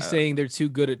literally Yeah. saying they're too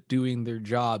good at doing their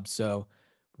job, so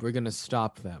we're gonna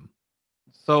stop them.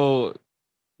 So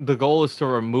the goal is to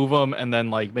remove them and then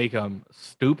like make them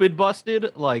stupid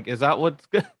busted. Like, is that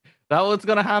that what's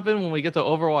gonna happen when we get to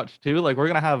Overwatch 2? Like, we're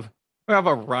gonna have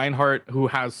a Reinhardt who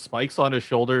has spikes on his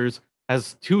shoulders,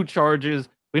 has two charges.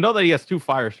 We know that he has two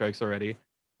fire strikes already.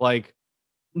 Like,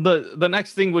 the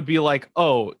next thing would be like,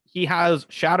 oh, he has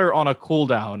shatter on a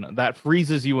cooldown that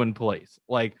freezes you in place.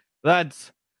 Like,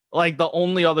 that's like the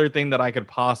only other thing that I could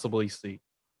possibly see.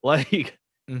 Like,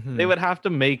 they Mm-hmm. would have to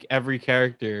make every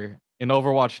character in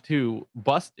Overwatch 2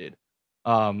 busted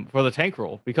for the tank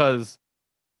role, because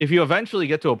if you eventually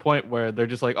get to a point where they're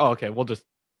just like, oh, okay, we'll just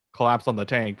collapse on the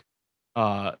tank,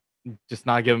 uh, just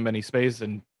not give them any space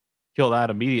and kill that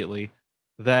immediately,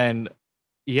 then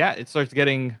yeah, it starts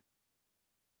getting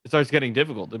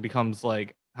difficult. It becomes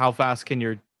like, how fast can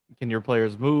your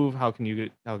players move? How can you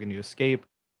escape?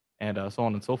 And so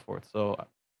on and so forth. So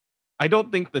I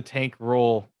don't think the tank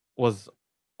role was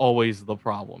always the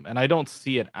problem, and I don't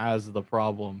see it as the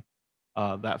problem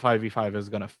that 5v5 is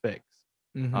going to fix.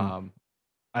 Mm-hmm. Um,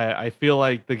 I feel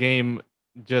like the game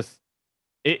just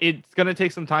it's going to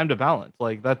take some time to balance.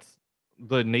 Like that's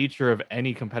the nature of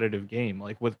any competitive game.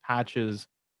 Like with patches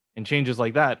and changes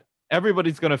like that,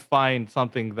 everybody's going to find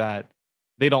something that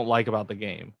they don't like about the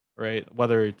game, right?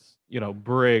 Whether it's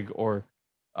Brig or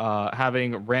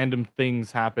having random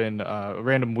things happen,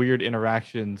 random weird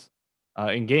interactions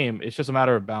in game. It's just a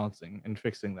matter of balancing and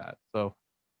fixing that. So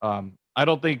I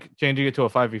don't think changing it to a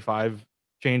 5v5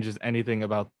 changes anything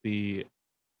about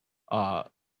uh,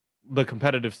 the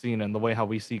competitive scene and the way how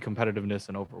we see competitiveness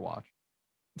in Overwatch.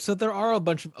 So there are a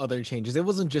bunch of other changes. It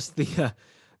wasn't just the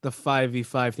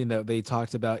 5v5 thing that they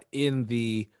talked about in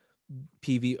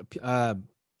PV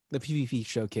the PvP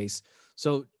showcase.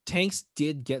 So tanks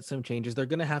did get some changes. They're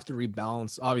gonna have to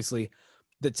rebalance, obviously,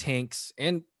 the tanks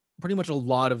and pretty much a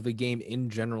lot of the game in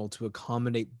general to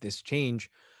accommodate this change.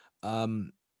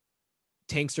 Um,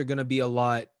 Tanks are gonna be a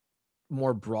lot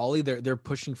more brawly. They're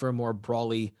pushing for a more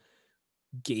brawly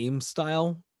game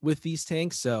style with these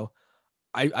tanks. So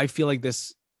I feel like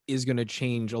this is going to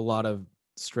change a lot of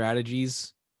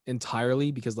strategies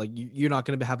entirely, because like you're not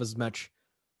going to have as much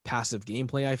passive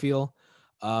gameplay. I feel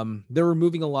they're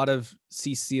removing a lot of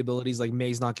CC abilities. Like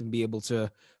May's not going to be able to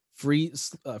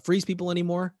freeze people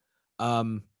anymore.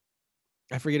 Um,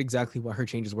 I forget exactly what her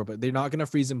changes were, but they're not going to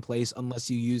freeze in place unless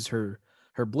you use her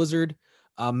blizzard.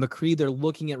 McCree, they're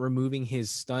looking at removing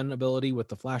his stun ability with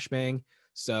the flashbang,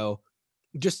 so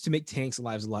just to make tanks'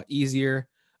 lives a lot easier.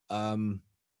 Um,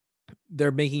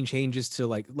 they're making changes to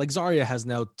like Zarya has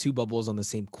now two bubbles on the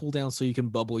same cooldown, so you can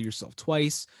bubble yourself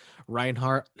twice.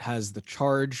 Reinhardt has the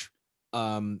charge.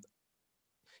 Um,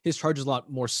 his charge is a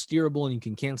lot more steerable and you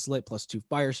can cancel it, plus two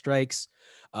fire strikes.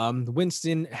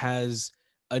 Winston has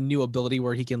a new ability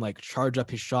where he can like charge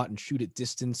up his shot and shoot at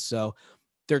distance. So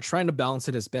they're trying to balance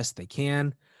it as best they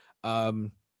can.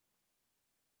 Um,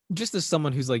 just as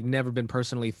someone who's like never been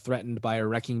personally threatened by a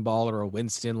wrecking ball or a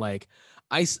Winston, like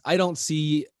I don't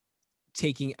see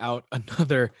taking out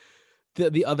another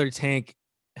the other tank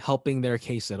helping their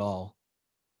case at all.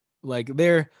 Like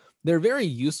they're very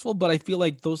useful, but I feel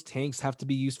like those tanks have to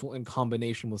be useful in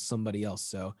combination with somebody else.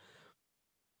 So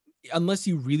unless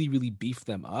you really beef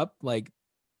them up, like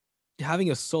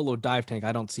having a solo dive tank,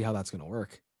 I don't see how that's going to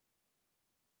work.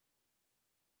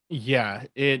 Yeah,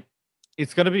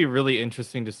 it's going to be really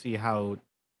interesting to see how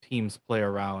teams play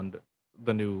around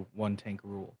the new one tank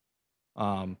rule.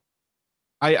 Um,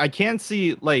 I can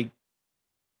see like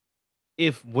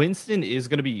if Winston is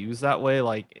going to be used that way,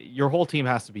 like your whole team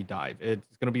has to be dive.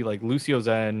 It's going to be like Lucio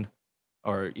Zen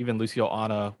or even Lucio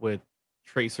Ana with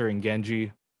Tracer and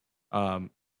Genji. Um,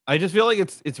 I just feel like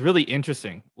it's really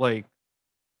interesting. Like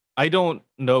I don't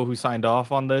know who signed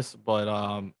off on this, but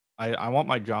I want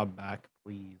my job back,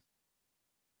 please.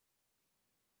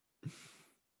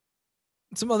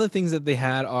 Some other things that they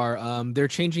had are they're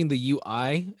changing the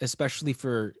UI, especially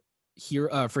for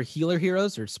healer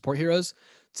heroes or support heroes,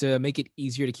 to make it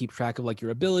easier to keep track of like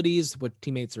your abilities, what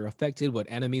teammates are affected, what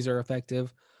enemies are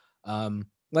effective.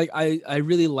 Like I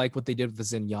really like what they did with the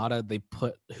Zenyatta. They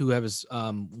put who has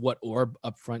what orb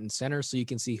up front and center, so you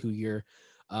can see who you're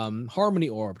harmony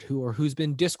orbed, who's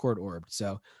been discord orbed.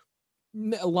 So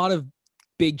a lot of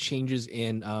big changes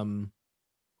in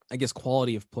I guess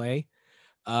quality of play.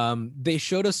 They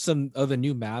showed us some of the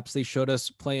new maps. They showed us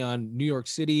play on New York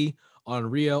City, on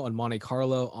Rio, on Monte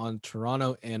Carlo, on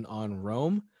Toronto, and on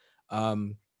Rome.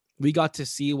 Um, we got to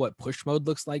see what push mode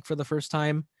looks like for the first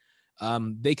time.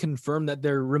 They confirmed that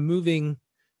they're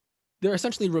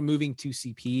essentially removing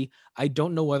 2CP. I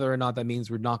don't know whether or not that means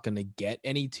we're not going to get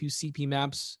any 2CP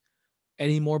maps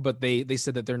anymore, but they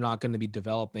said that they're not going to be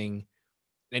developing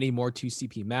any more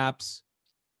 2CP maps.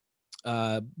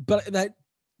 But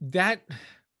that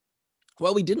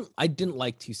well, I didn't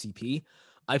like 2CP.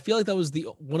 I feel like that was the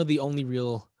one of the only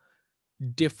real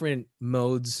different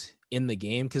modes in the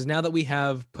game, because now that we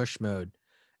have push mode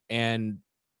and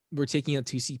we're taking out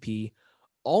 2CP,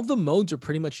 all the modes are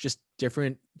pretty much just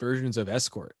different versions of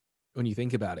escort when you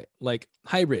think about it. Like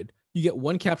hybrid, you get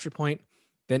one capture point,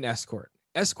 then escort.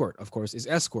 Escort, of course, is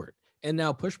escort. And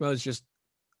now push mode is just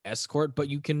escort, but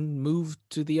you can move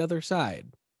to the other side.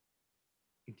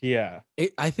 Yeah.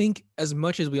 I think as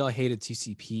much as we all hated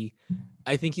TCP,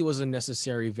 I think it was a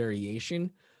necessary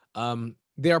variation.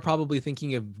 They are probably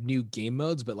thinking of new game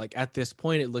modes, but like at this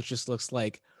point, just looks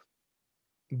like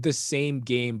the same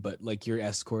game, but like you're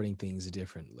escorting things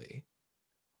differently.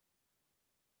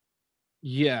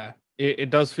 Yeah. It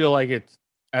does feel like it's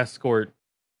escort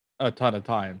a ton of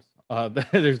times.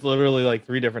 There's literally like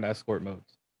 3 different escort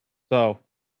modes. So,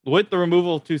 with the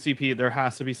removal of 2CP, there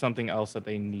has to be something else that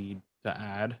they need to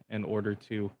add in order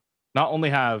to not only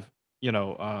have,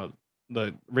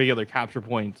 the regular capture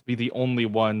points be the only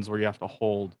ones where you have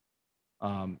to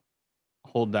um,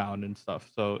 hold down and stuff.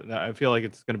 So, I feel like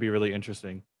it's gonna be really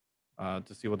interesting,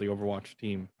 to see what the Overwatch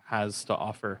team has to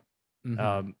offer. Mm-hmm.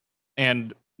 Um,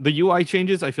 and the UI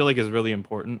changes, I feel like is really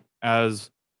important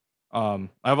as I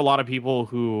have a lot of people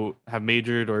who have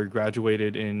majored or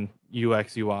graduated in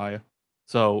UX UI.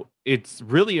 So it's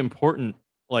really important.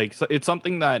 Like so it's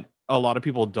something that a lot of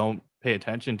people don't pay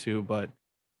attention to, but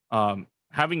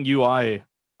having UI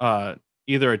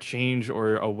either a change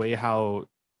or a way how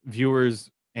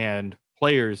viewers and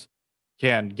players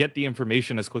can get the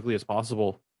information as quickly as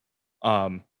possible,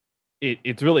 um,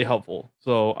 it's really helpful.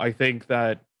 So I think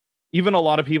that even a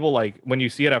lot of people like when you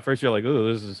see it at first, you're like,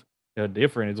 "Oh, this is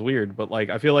different. It's weird." But like,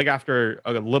 I feel like after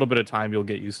a little bit of time, you'll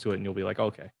get used to it, and you'll be like,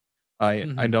 "Okay, I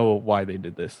Mm-hmm. know why they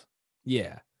did this."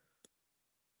 Yeah.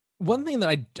 One thing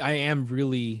that I am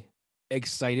really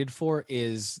excited for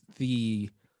is the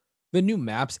new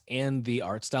maps and the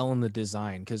art style and the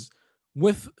design, because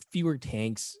with fewer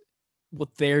tanks, what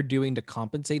they're doing to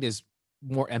compensate is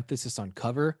more emphasis on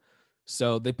cover.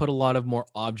 So they put a lot of more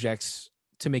objects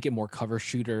to make it more cover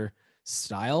shooter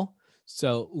style.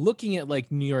 So looking at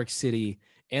like New York City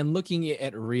and looking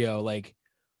at Rio, like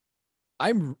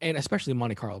and especially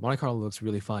Monte Carlo. Monte Carlo looks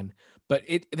really fun, but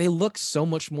they look so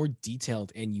much more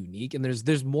detailed and unique, and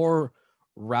there's more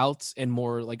routes and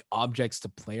more like objects to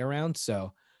play around.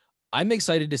 So I'm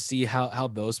excited to see how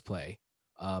those play.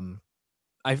 Um,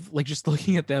 I've like just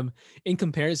looking at them in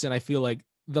comparison, I feel like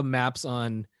the maps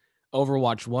on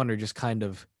Overwatch 1 are just kind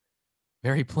of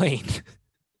very plain.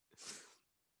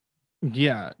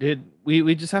 Yeah,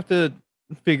 we just have to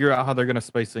figure out how they're gonna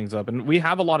spice things up, and we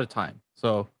have a lot of time,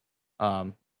 so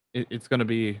it's gonna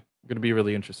be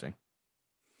really interesting.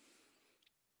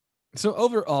 So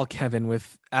overall, Kevin,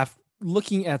 with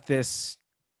looking at this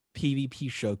PvP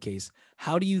showcase,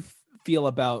 how do you feel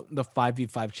about the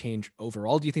 5v5 change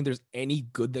overall? Do you think there's any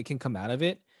good that can come out of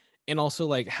it? And also,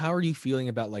 like, how are you feeling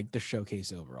about like the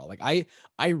showcase overall? Like,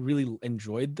 I really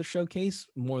enjoyed the showcase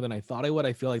more than I thought I would.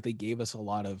 I feel like they gave us a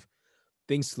lot of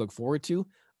things to look forward to,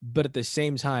 but at the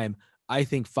same time, I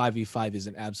think 5v5 is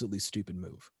an absolutely stupid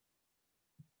move.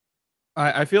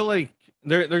 I feel like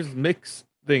there's mixed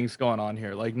things going on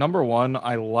here. Like number one,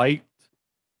 I liked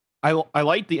I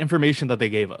liked the information that they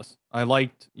gave us. I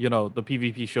liked, the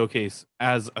PvP showcase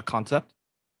as a concept.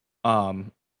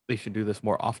 Um, they should do this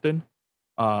more often.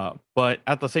 But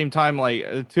at the same time, like,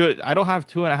 I don't have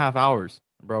 2.5 hours,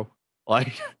 bro.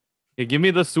 Like, yeah, give me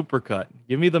the super cut,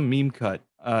 give me the meme cut.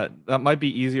 That might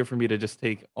be easier for me to just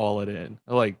take all it in,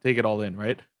 like take it all in,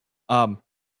 right? Um,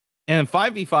 and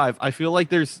 5v5, I feel like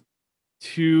there's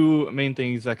two main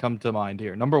things that come to mind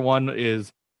here. Number one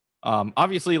is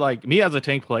obviously, like me as a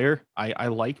tank player, I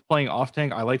like playing off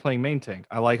tank. I like playing main tank.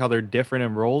 I like how they're different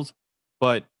in roles.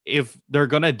 But if they're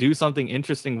gonna do something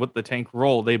interesting with the tank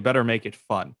role, they better make it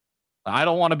fun. I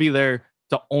don't want to be there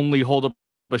to only hold up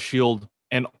a shield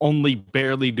and only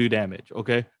barely do damage.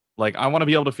 Okay, like I want to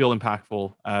be able to feel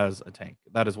impactful as a tank.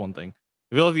 That is one thing.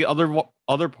 I feel like the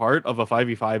other part of a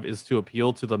 5v5 is to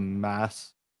appeal to the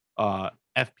mass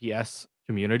FPS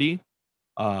community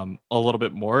a little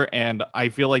bit more, and I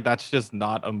feel like that's just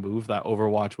not a move that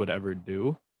Overwatch would ever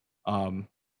do. Um,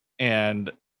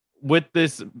 and with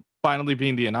this finally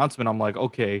being the announcement, I'm like,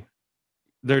 okay,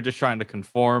 they're just trying to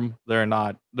conform. They're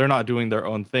not doing their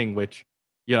own thing, which,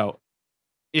 you know,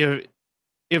 if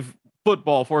if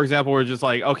football, for example, were just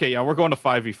like, okay, yeah, we're going to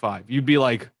 5v5, you'd be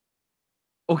like,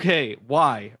 okay,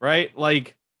 why? Right?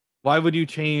 Like, why would you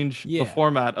change the Yeah.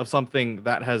 format of something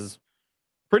that has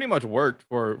pretty much worked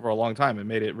for a long time and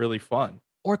made it really fun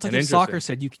Or it's like and if soccer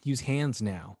interesting? said you could use hands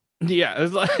now. Yeah,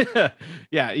 it's like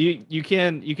yeah, you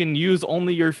can use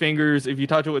only your fingers. If you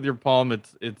touch it with your palm,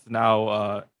 it's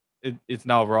now it's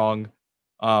now wrong.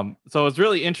 So it's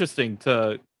really interesting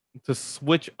to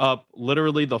switch up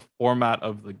literally the format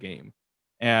of the game.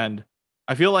 And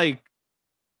I feel like,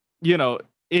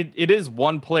 it is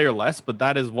one player less, but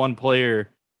that is one player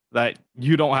that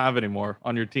you don't have anymore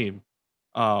on your team.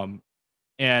 Um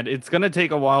and it's gonna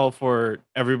take a while for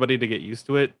everybody to get used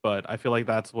to it, but I feel like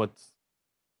that's what's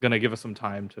gonna give us some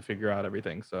time to figure out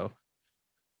everything. So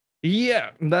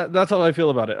yeah, that's how I feel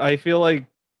about it. I feel like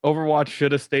Overwatch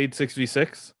should have stayed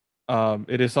 6v6.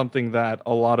 It is something that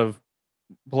a lot of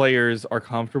players are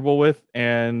comfortable with,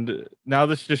 and now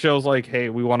this just shows like, hey,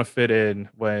 we want to fit in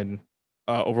when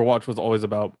Overwatch was always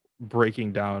about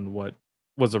breaking down what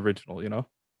was original.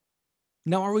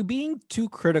 Now, are we being too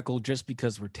critical just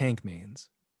because we're tank mains?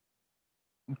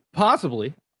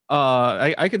 Possibly.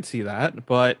 I could see that,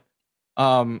 but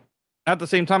um, at the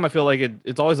same time, I feel like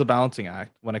it's always a balancing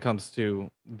act when it comes to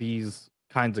these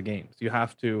kinds of games.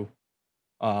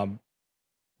 Um,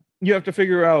 you have to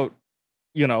figure out,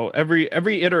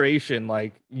 every iteration.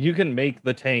 Like you can make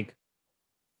the tank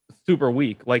super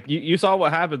weak. Like you saw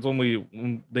what happens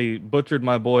when they butchered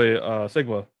my boy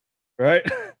Sigma, right?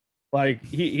 Like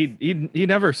he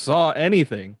never saw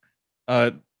anything.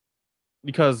 Uh,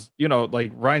 because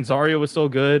like Ryan Zarya was still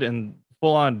good, and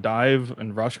full on dive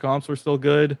and rush comps were still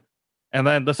good. And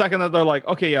then the second that they're like,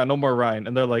 okay, yeah, no more Ryan,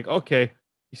 and they're like, okay,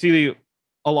 you see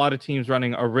a lot of teams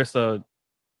running Orisa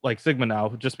like Sigma now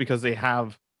just because they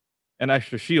have an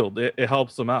extra shield. It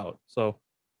helps them out. So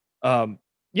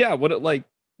yeah, what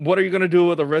are you gonna do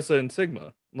with Orisa and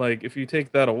Sigma? Like if you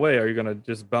take that away, are you gonna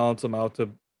just balance them out to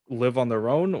live on their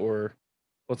own, or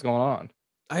what's going on?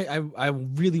 I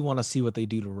really want to see what they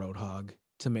do to Roadhog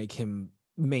to make him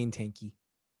main tanky.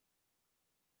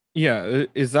 Yeah,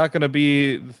 is that going to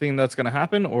be the thing that's going to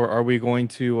happen, or are we going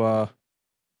to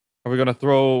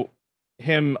throw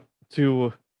him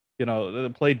to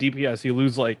play DPS? You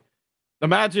lose like,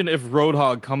 imagine if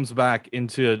Roadhog comes back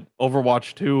into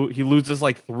Overwatch 2, he loses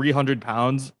like 300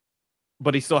 pounds,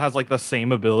 but he still has like the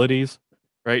same abilities,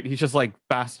 right? He's just like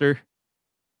faster.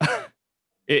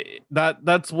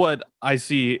 That's what I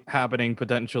see happening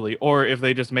potentially. Or if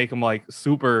they just make him like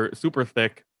super super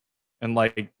thick, and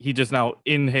like he just now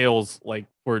inhales like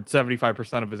for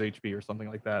 75% of his HP or something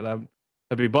like that. That'd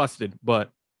be busted,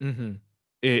 but Mm-hmm.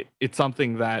 it's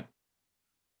something that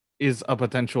is a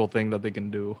potential thing that they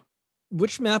can do.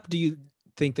 Which map do you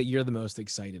think that you're the most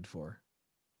excited for?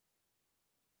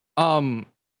 Um,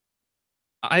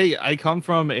 I come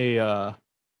from an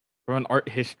art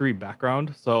history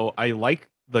background, so I like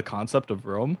the concept of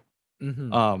Rome.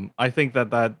 Mm-hmm. I think that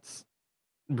that's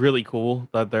really cool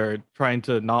that they're trying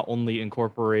to not only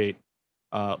incorporate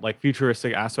like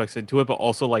futuristic aspects into it, but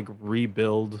also like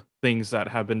rebuild things that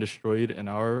have been destroyed in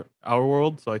our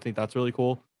world. So I think that's really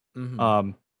cool. Mm-hmm.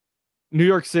 Um, New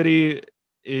York City,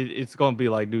 it's going to be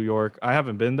like New York. I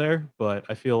haven't been there, but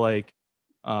I feel like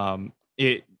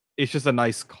it's just a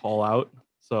nice call out.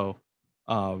 So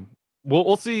um,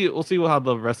 we'll see how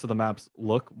the rest of the maps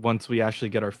look once we actually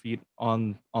get our feet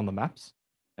on the maps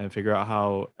and figure out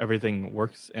how everything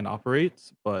works and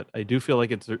operates. But I do feel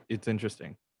like it's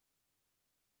interesting.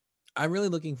 I'm really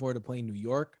looking forward to playing New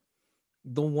York.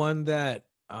 The one that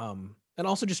and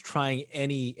also just trying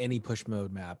any push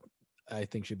mode map I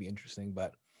think should be interesting.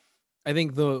 But I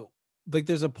think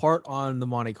there's a part on the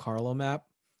Monte Carlo map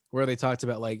where they talked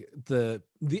about like the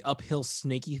uphill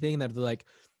snaky thing that they're like,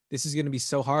 this is gonna be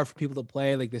so hard for people to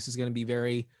play. Like this is gonna be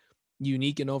very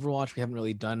unique in Overwatch. We haven't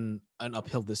really done an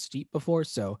uphill this steep before.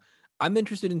 So I'm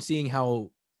interested in seeing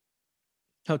how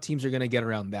teams are gonna get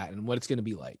around that and what it's gonna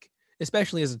be like,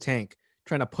 especially as a tank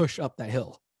trying to push up that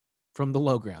hill from the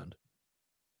low ground.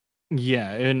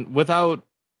 Yeah, and without,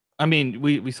 I mean,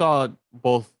 we saw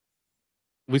both.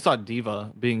 We saw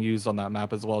Diva being used on that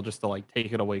map as well, just to like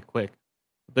take it away quick.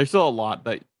 There's still a lot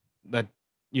that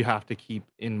you have to keep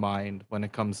in mind when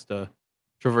it comes to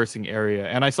traversing area.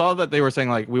 And I saw that they were saying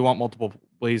like we want multiple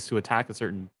ways to attack a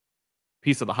certain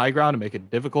piece of the high ground and make it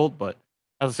difficult, but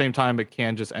at the same time, it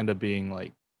can just end up being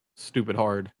like stupid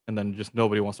hard, and then just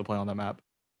nobody wants to play on that map.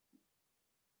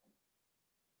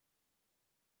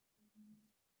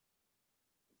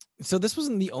 So this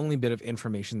wasn't the only bit of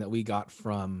information that we got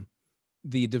from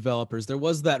the developers. There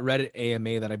was that Reddit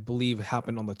AMA that I believe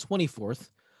happened on the 24th.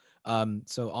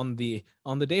 So on the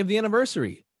day of the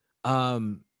anniversary.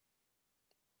 Um,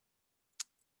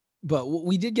 but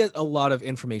we did get a lot of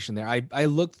information there. I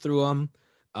looked through them,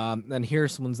 and here are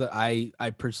some ones that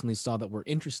I personally saw that were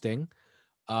interesting.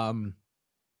 Um,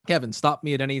 Kevin, stop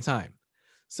me at any time.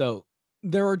 So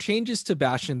there are changes to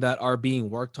Bastion that are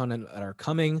being worked on and that are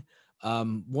coming.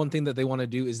 One thing that they want to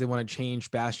do is they want to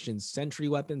change Bastion's sentry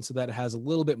weapon so that it has a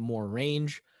little bit more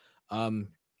range. Um,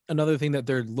 Another thing that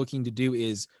they're looking to do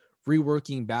is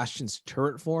reworking Bastion's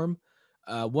turret form.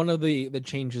 One of the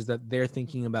changes that they're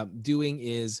thinking about doing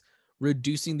is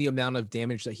reducing the amount of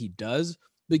damage that he does,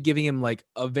 but giving him like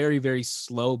a very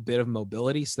slow bit of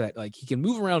mobility so that like he can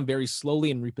move around very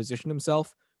slowly and reposition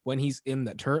himself when he's in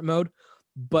that turret mode,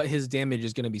 but his damage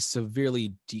is going to be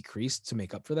severely decreased to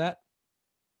make up for that.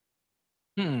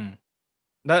 Hmm.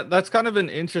 That's kind of an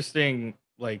interesting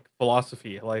like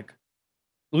philosophy. Like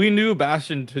we knew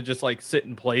Bastion to just like sit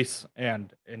in place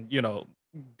and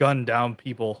gun down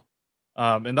people.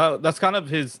 And that's kind of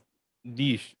his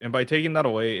niche. And by taking that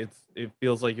away, it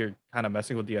feels like you're kind of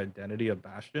messing with the identity of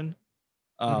Bastion.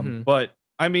 Mm-hmm. But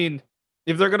I mean,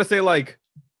 if they're gonna say like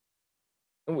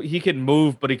he can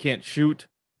move but he can't shoot,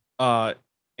 uh,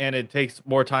 and it takes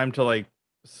more time to like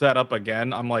set up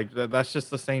again, I'm like that's just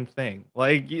the same thing.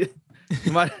 Like you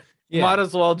might Yeah.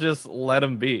 as well just let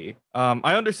him be.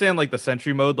 I understand like the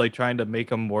sentry mode, like trying to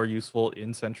make him more useful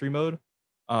in sentry mode,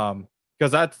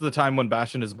 because that's the time when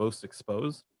Bastion is most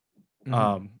exposed. Mm-hmm.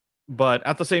 Um, but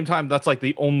at the same time, that's like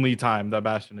the only time that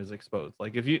Bastion is exposed.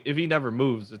 Like if he never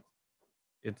moves,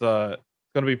 it's gonna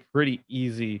be pretty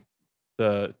easy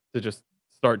to just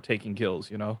start taking kills.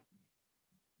 You know?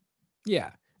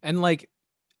 Yeah. And like,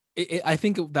 I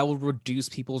think that will reduce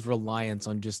people's reliance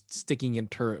on just sticking in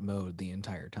turret mode the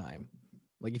entire time.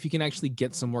 Like, if you can actually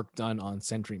get some work done on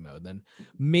sentry mode, then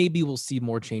maybe we'll see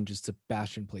more changes to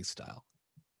Bastion playstyle.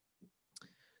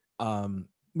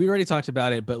 We already talked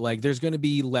about it, but like, there's going to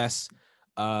be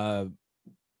uh,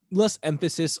 less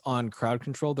emphasis on crowd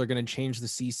control. They're going to change the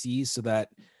CCs so that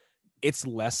it's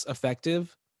less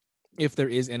effective if there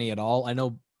is any at all. I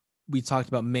know we talked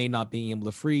about Mei not being able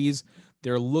to freeze.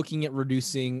 They're looking at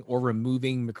reducing or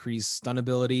removing McCree's stun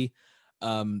ability.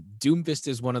 Doomfist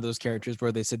is one of those characters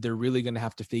where they said they're really going to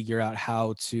have to figure out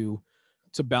how to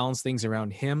balance things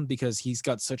around him because he's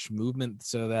got such movement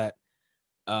so that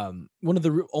one of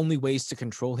the only ways to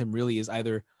control him really is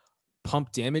either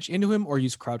pump damage into him or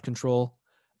use crowd control.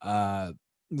 Uh,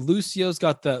 Lucio's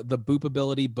got the boop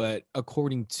ability, but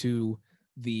according to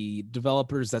the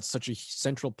developers, that's such a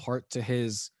central part to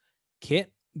his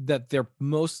kit that they're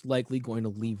most likely going to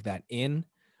leave that in.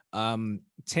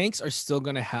 Tanks are still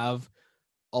going to have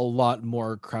a lot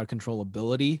more crowd control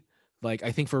ability. Like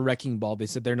I think for Wrecking Ball, they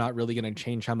said they're not really going to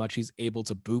change how much he's able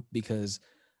to boop because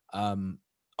um,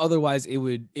 otherwise it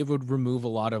would remove a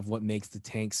lot of what makes the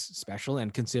tanks special.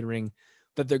 And considering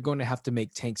that they're going to have to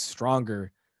make tanks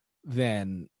stronger,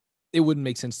 then it wouldn't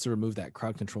make sense to remove that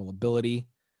crowd control ability.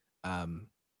 Um,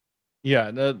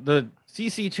 Yeah. The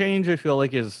CC change I feel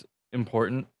like is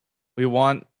important. We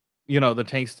want the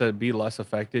tanks to be less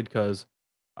affected because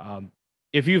um,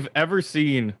 if you've ever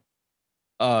seen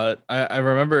I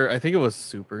remember I think it was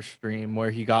Super Stream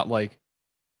where he got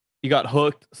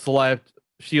hooked, slept,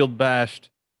 shield bashed,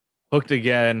 hooked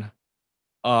again,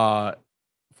 uh,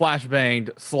 flash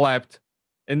banged, slept,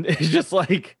 and it's just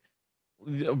like,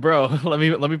 bro, let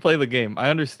me play the game. I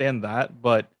understand that,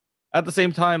 but at the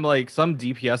same time, like some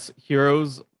DPS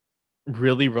heroes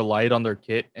really relied on their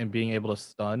kit and being able to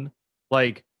stun.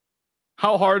 Like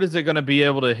how hard is it going to be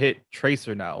able to hit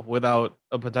Tracer now without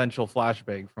a potential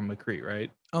flashbang from McCree,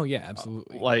 right? Oh yeah,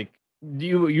 absolutely. Like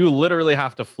you literally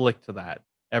have to flick to that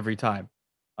every time,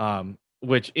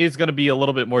 which is going to be a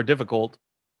little bit more difficult,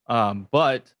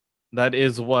 but that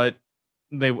is what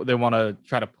they want to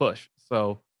try to push.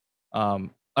 So I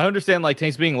understand like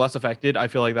tanks being less affected. I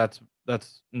feel like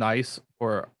that's nice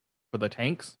for the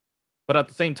tanks, but at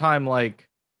the same time, like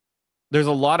there's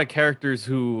a lot of characters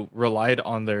who relied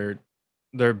on their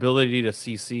ability to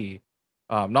CC,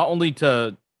 not only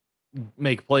to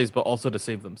make plays, but also to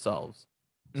save themselves.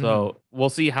 Hmm. So we'll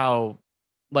see how,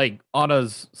 like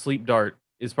Anna's sleep dart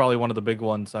is probably one of the big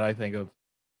ones that I think of.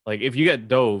 Like if you get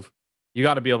dove, you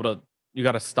got to be able to, you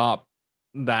got to stop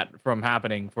that from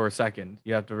happening for a second.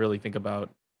 You have to really think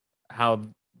about how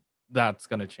that's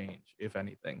going to change, if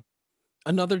anything.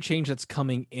 Another change that's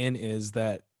coming in is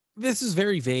that this is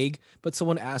very vague, but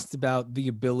someone asked about the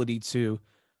ability to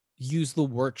use the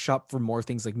workshop for more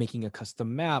things like making a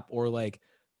custom map or like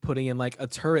putting in like a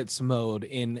turrets mode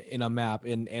in a map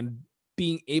and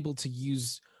being able to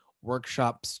use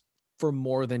workshops for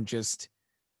more than just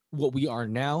what we are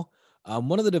now.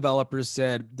 One of the developers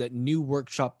said that new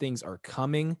workshop things are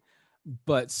coming,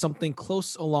 but something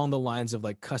close along the lines of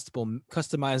like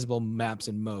customizable maps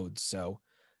and modes. So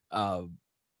uh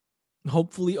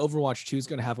hopefully Overwatch 2 is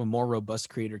going to have a more robust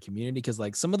creator community because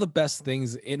like some of the best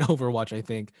things in Overwatch, I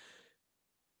think,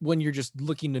 when you're just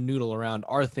looking to noodle around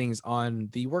are things on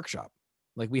the workshop.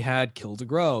 Like we had Kill to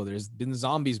Grow, there's been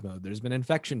zombies mode, there's been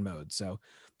infection mode. So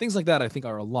things like that I think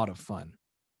are a lot of fun.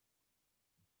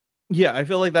 Yeah, I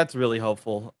feel like that's really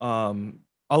helpful.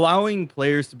 Allowing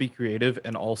players to be creative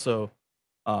and also,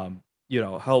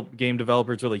 help game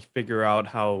developers really figure out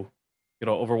how,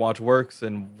 Overwatch works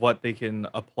and what they can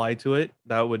apply to it.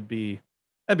 That'd be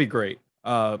great.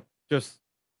 Just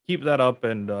keep that up,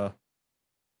 and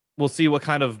we'll see what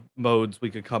kind of modes we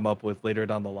could come up with later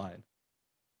down the line.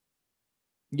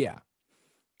 Yeah.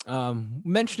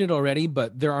 Mentioned it already,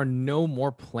 but there are no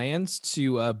more plans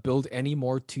to build any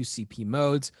more 2CP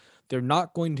modes. They're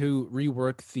not going to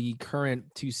rework the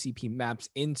current 2CP maps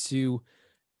into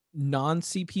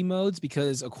non-CP modes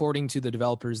because according to the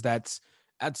developers,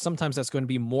 sometimes that's going to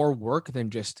be more work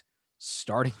than just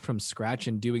starting from scratch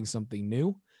and doing something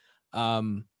new.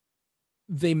 Um,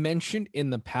 they mentioned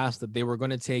in the past that they were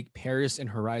going to take Paris and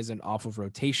Horizon off of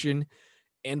rotation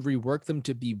and rework them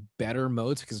to be better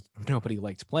modes because nobody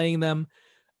liked playing them.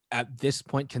 At this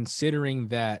point, considering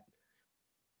that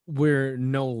we're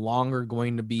no longer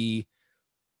going to be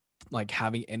like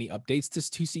having any updates to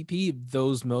 2CP,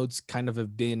 those modes kind of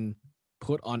have been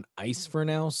put on ice for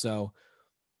now. So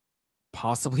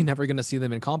possibly never going to see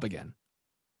them in comp again.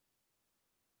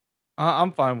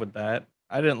 I'm fine with that.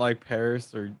 I didn't like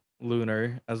Paris or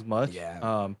Lunar as much.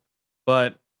 Yeah.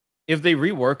 But if they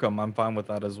rework them, I'm fine with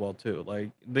that as well too.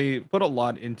 Like they put a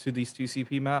lot into these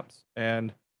TCP maps,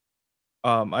 and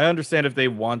I understand if they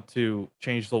want to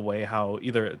change the way how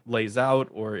either it lays out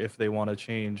or if they want to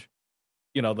change,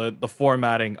 the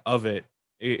formatting of it.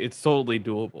 It's totally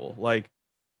doable. Like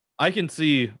I can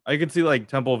see like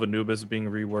Temple of Anubis being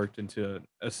reworked into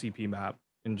a CP map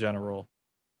in general.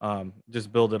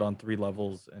 Just build it on 3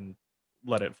 levels and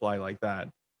let it fly like that.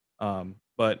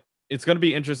 But it's going to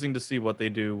be interesting to see what they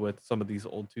do with some of these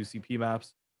old 2CP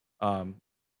maps. Um,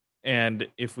 and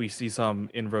if we see some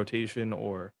in rotation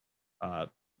or uh,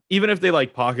 even if they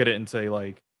like pocket it and say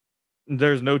like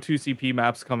there's no 2CP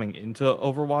maps coming into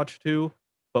Overwatch 2,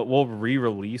 but we'll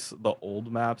re-release the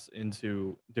old maps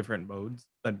into different modes,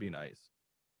 that'd be nice.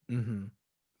 Mm-hmm.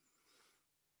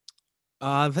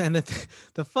 Then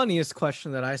the funniest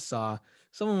question that I saw,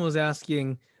 someone was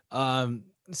asking,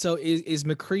 so is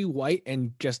McCree white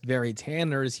and just very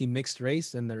tan, or is he mixed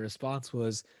race? And the response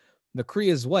was,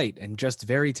 McCree is white and just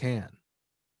very tan.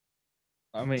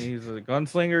 I mean, he's a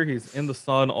gunslinger, he's in the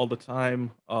sun all the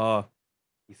time.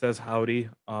 He says howdy.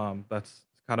 That's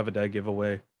kind of a dead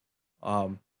giveaway.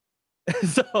 Um,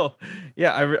 so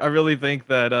yeah, I really think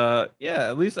that yeah,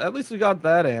 at least we got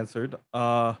that answered.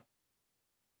 But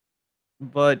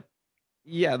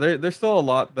yeah, there's still a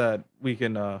lot that we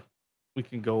can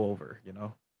go over.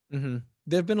 Mm-hmm.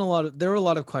 There were a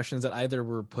lot of questions that either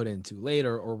were put in too late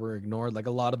or were ignored. Like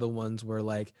a lot of the ones were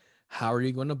like, how are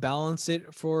you going to balance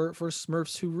it for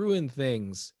Smurfs who ruin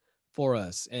things for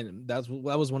us? And that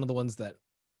was one of the ones that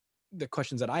the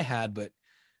questions that I had, but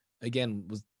again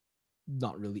was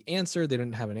not really answered. They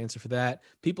didn't have an answer for that.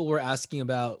 People were asking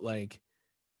about like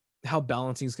how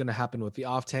balancing is going to happen with the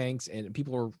off tanks, and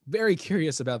people were very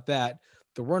curious about that.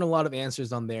 There weren't a lot of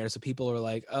answers on there, so people are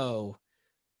like, "Oh,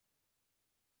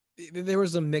 there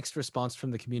was a mixed response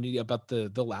from the community about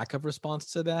the lack of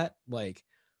response to that. Like,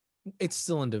 it's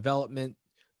still in development.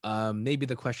 Maybe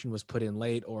the question was put in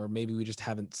late, or maybe we just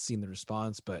haven't seen the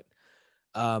response. But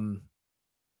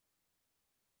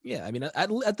yeah, I mean,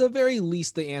 at the very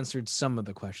least, they answered some of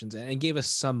the questions and gave us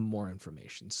some more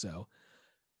information. So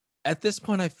at this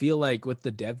point, I feel like with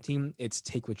the dev team, it's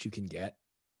take what you can get.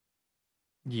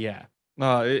 Yeah.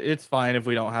 It's fine if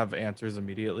we don't have answers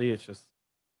immediately. It's just,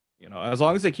 as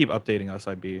long as they keep updating us,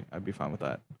 I'd be fine with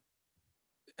that.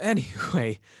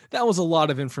 Anyway, that was a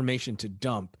lot of information to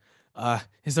dump.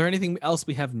 Is there anything else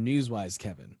we have news-wise,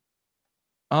 Kevin?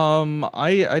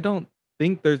 I don't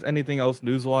think there's anything else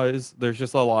news-wise. There's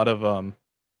just a lot of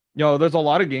there's a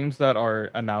lot of games that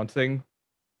are announcing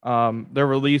their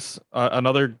release.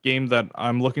 Another game that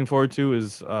I'm looking forward to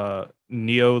is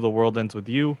Neo: The World Ends With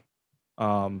You.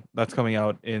 That's coming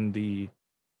out in the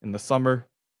summer.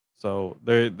 So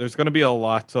there's going to be a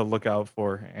lot to look out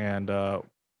for, and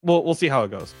we'll see how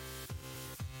it goes.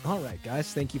 All right,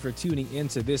 guys, thank you for tuning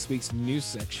into this week's news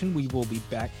section. We will be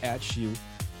back at you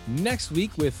next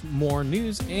week with more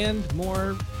news and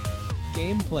more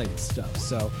gameplay stuff.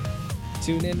 So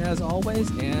tune in as always,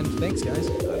 and thanks, guys.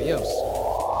 Adios.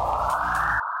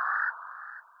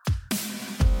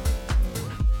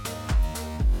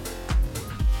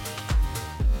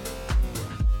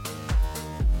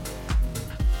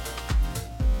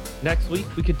 Next week,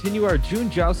 we continue our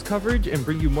June Joust coverage and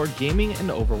bring you more gaming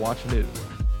and Overwatch news.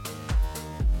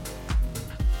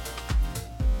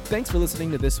 Thanks for listening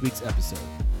to this week's episode.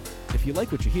 If you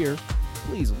like what you hear,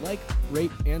 please like, rate,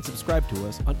 and subscribe to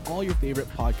us on all your favorite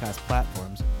podcast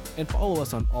platforms, and follow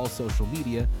us on all social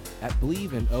media at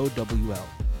Believe in OWL.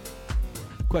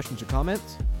 Questions or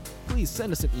comments? Please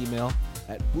send us an email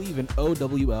at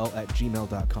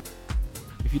believeinowl@gmail.com.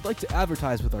 If you'd like to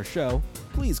advertise with our show,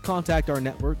 please contact our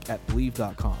network at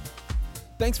Believe.com.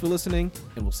 Thanks for listening,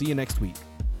 and we'll see you next week.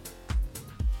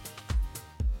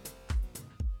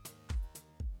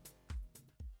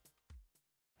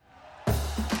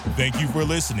 Thank you for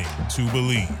listening to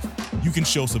Believe. You can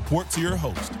show support to your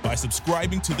host by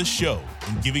subscribing to the show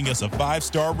and giving us a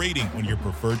 5-star rating on your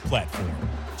preferred platform.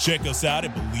 Check us out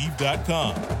at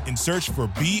Believe.com and search for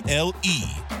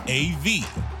BLEAV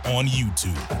on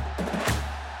YouTube.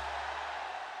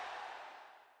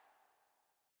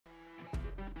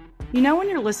 You know when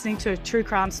you're listening to a true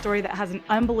crime story that has an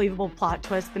unbelievable plot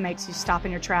twist that makes you stop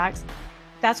in your tracks?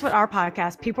 That's what our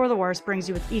podcast, People Are the Worst, brings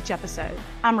you with each episode.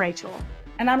 I'm Rachel.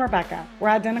 And I'm Rebecca. We're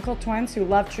identical twins who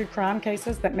love true crime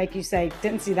cases that make you say,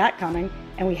 didn't see that coming,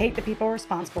 and we hate the people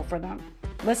responsible for them.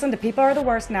 Listen to People Are the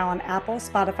Worst now on Apple,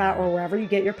 Spotify, or wherever you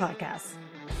get your podcasts.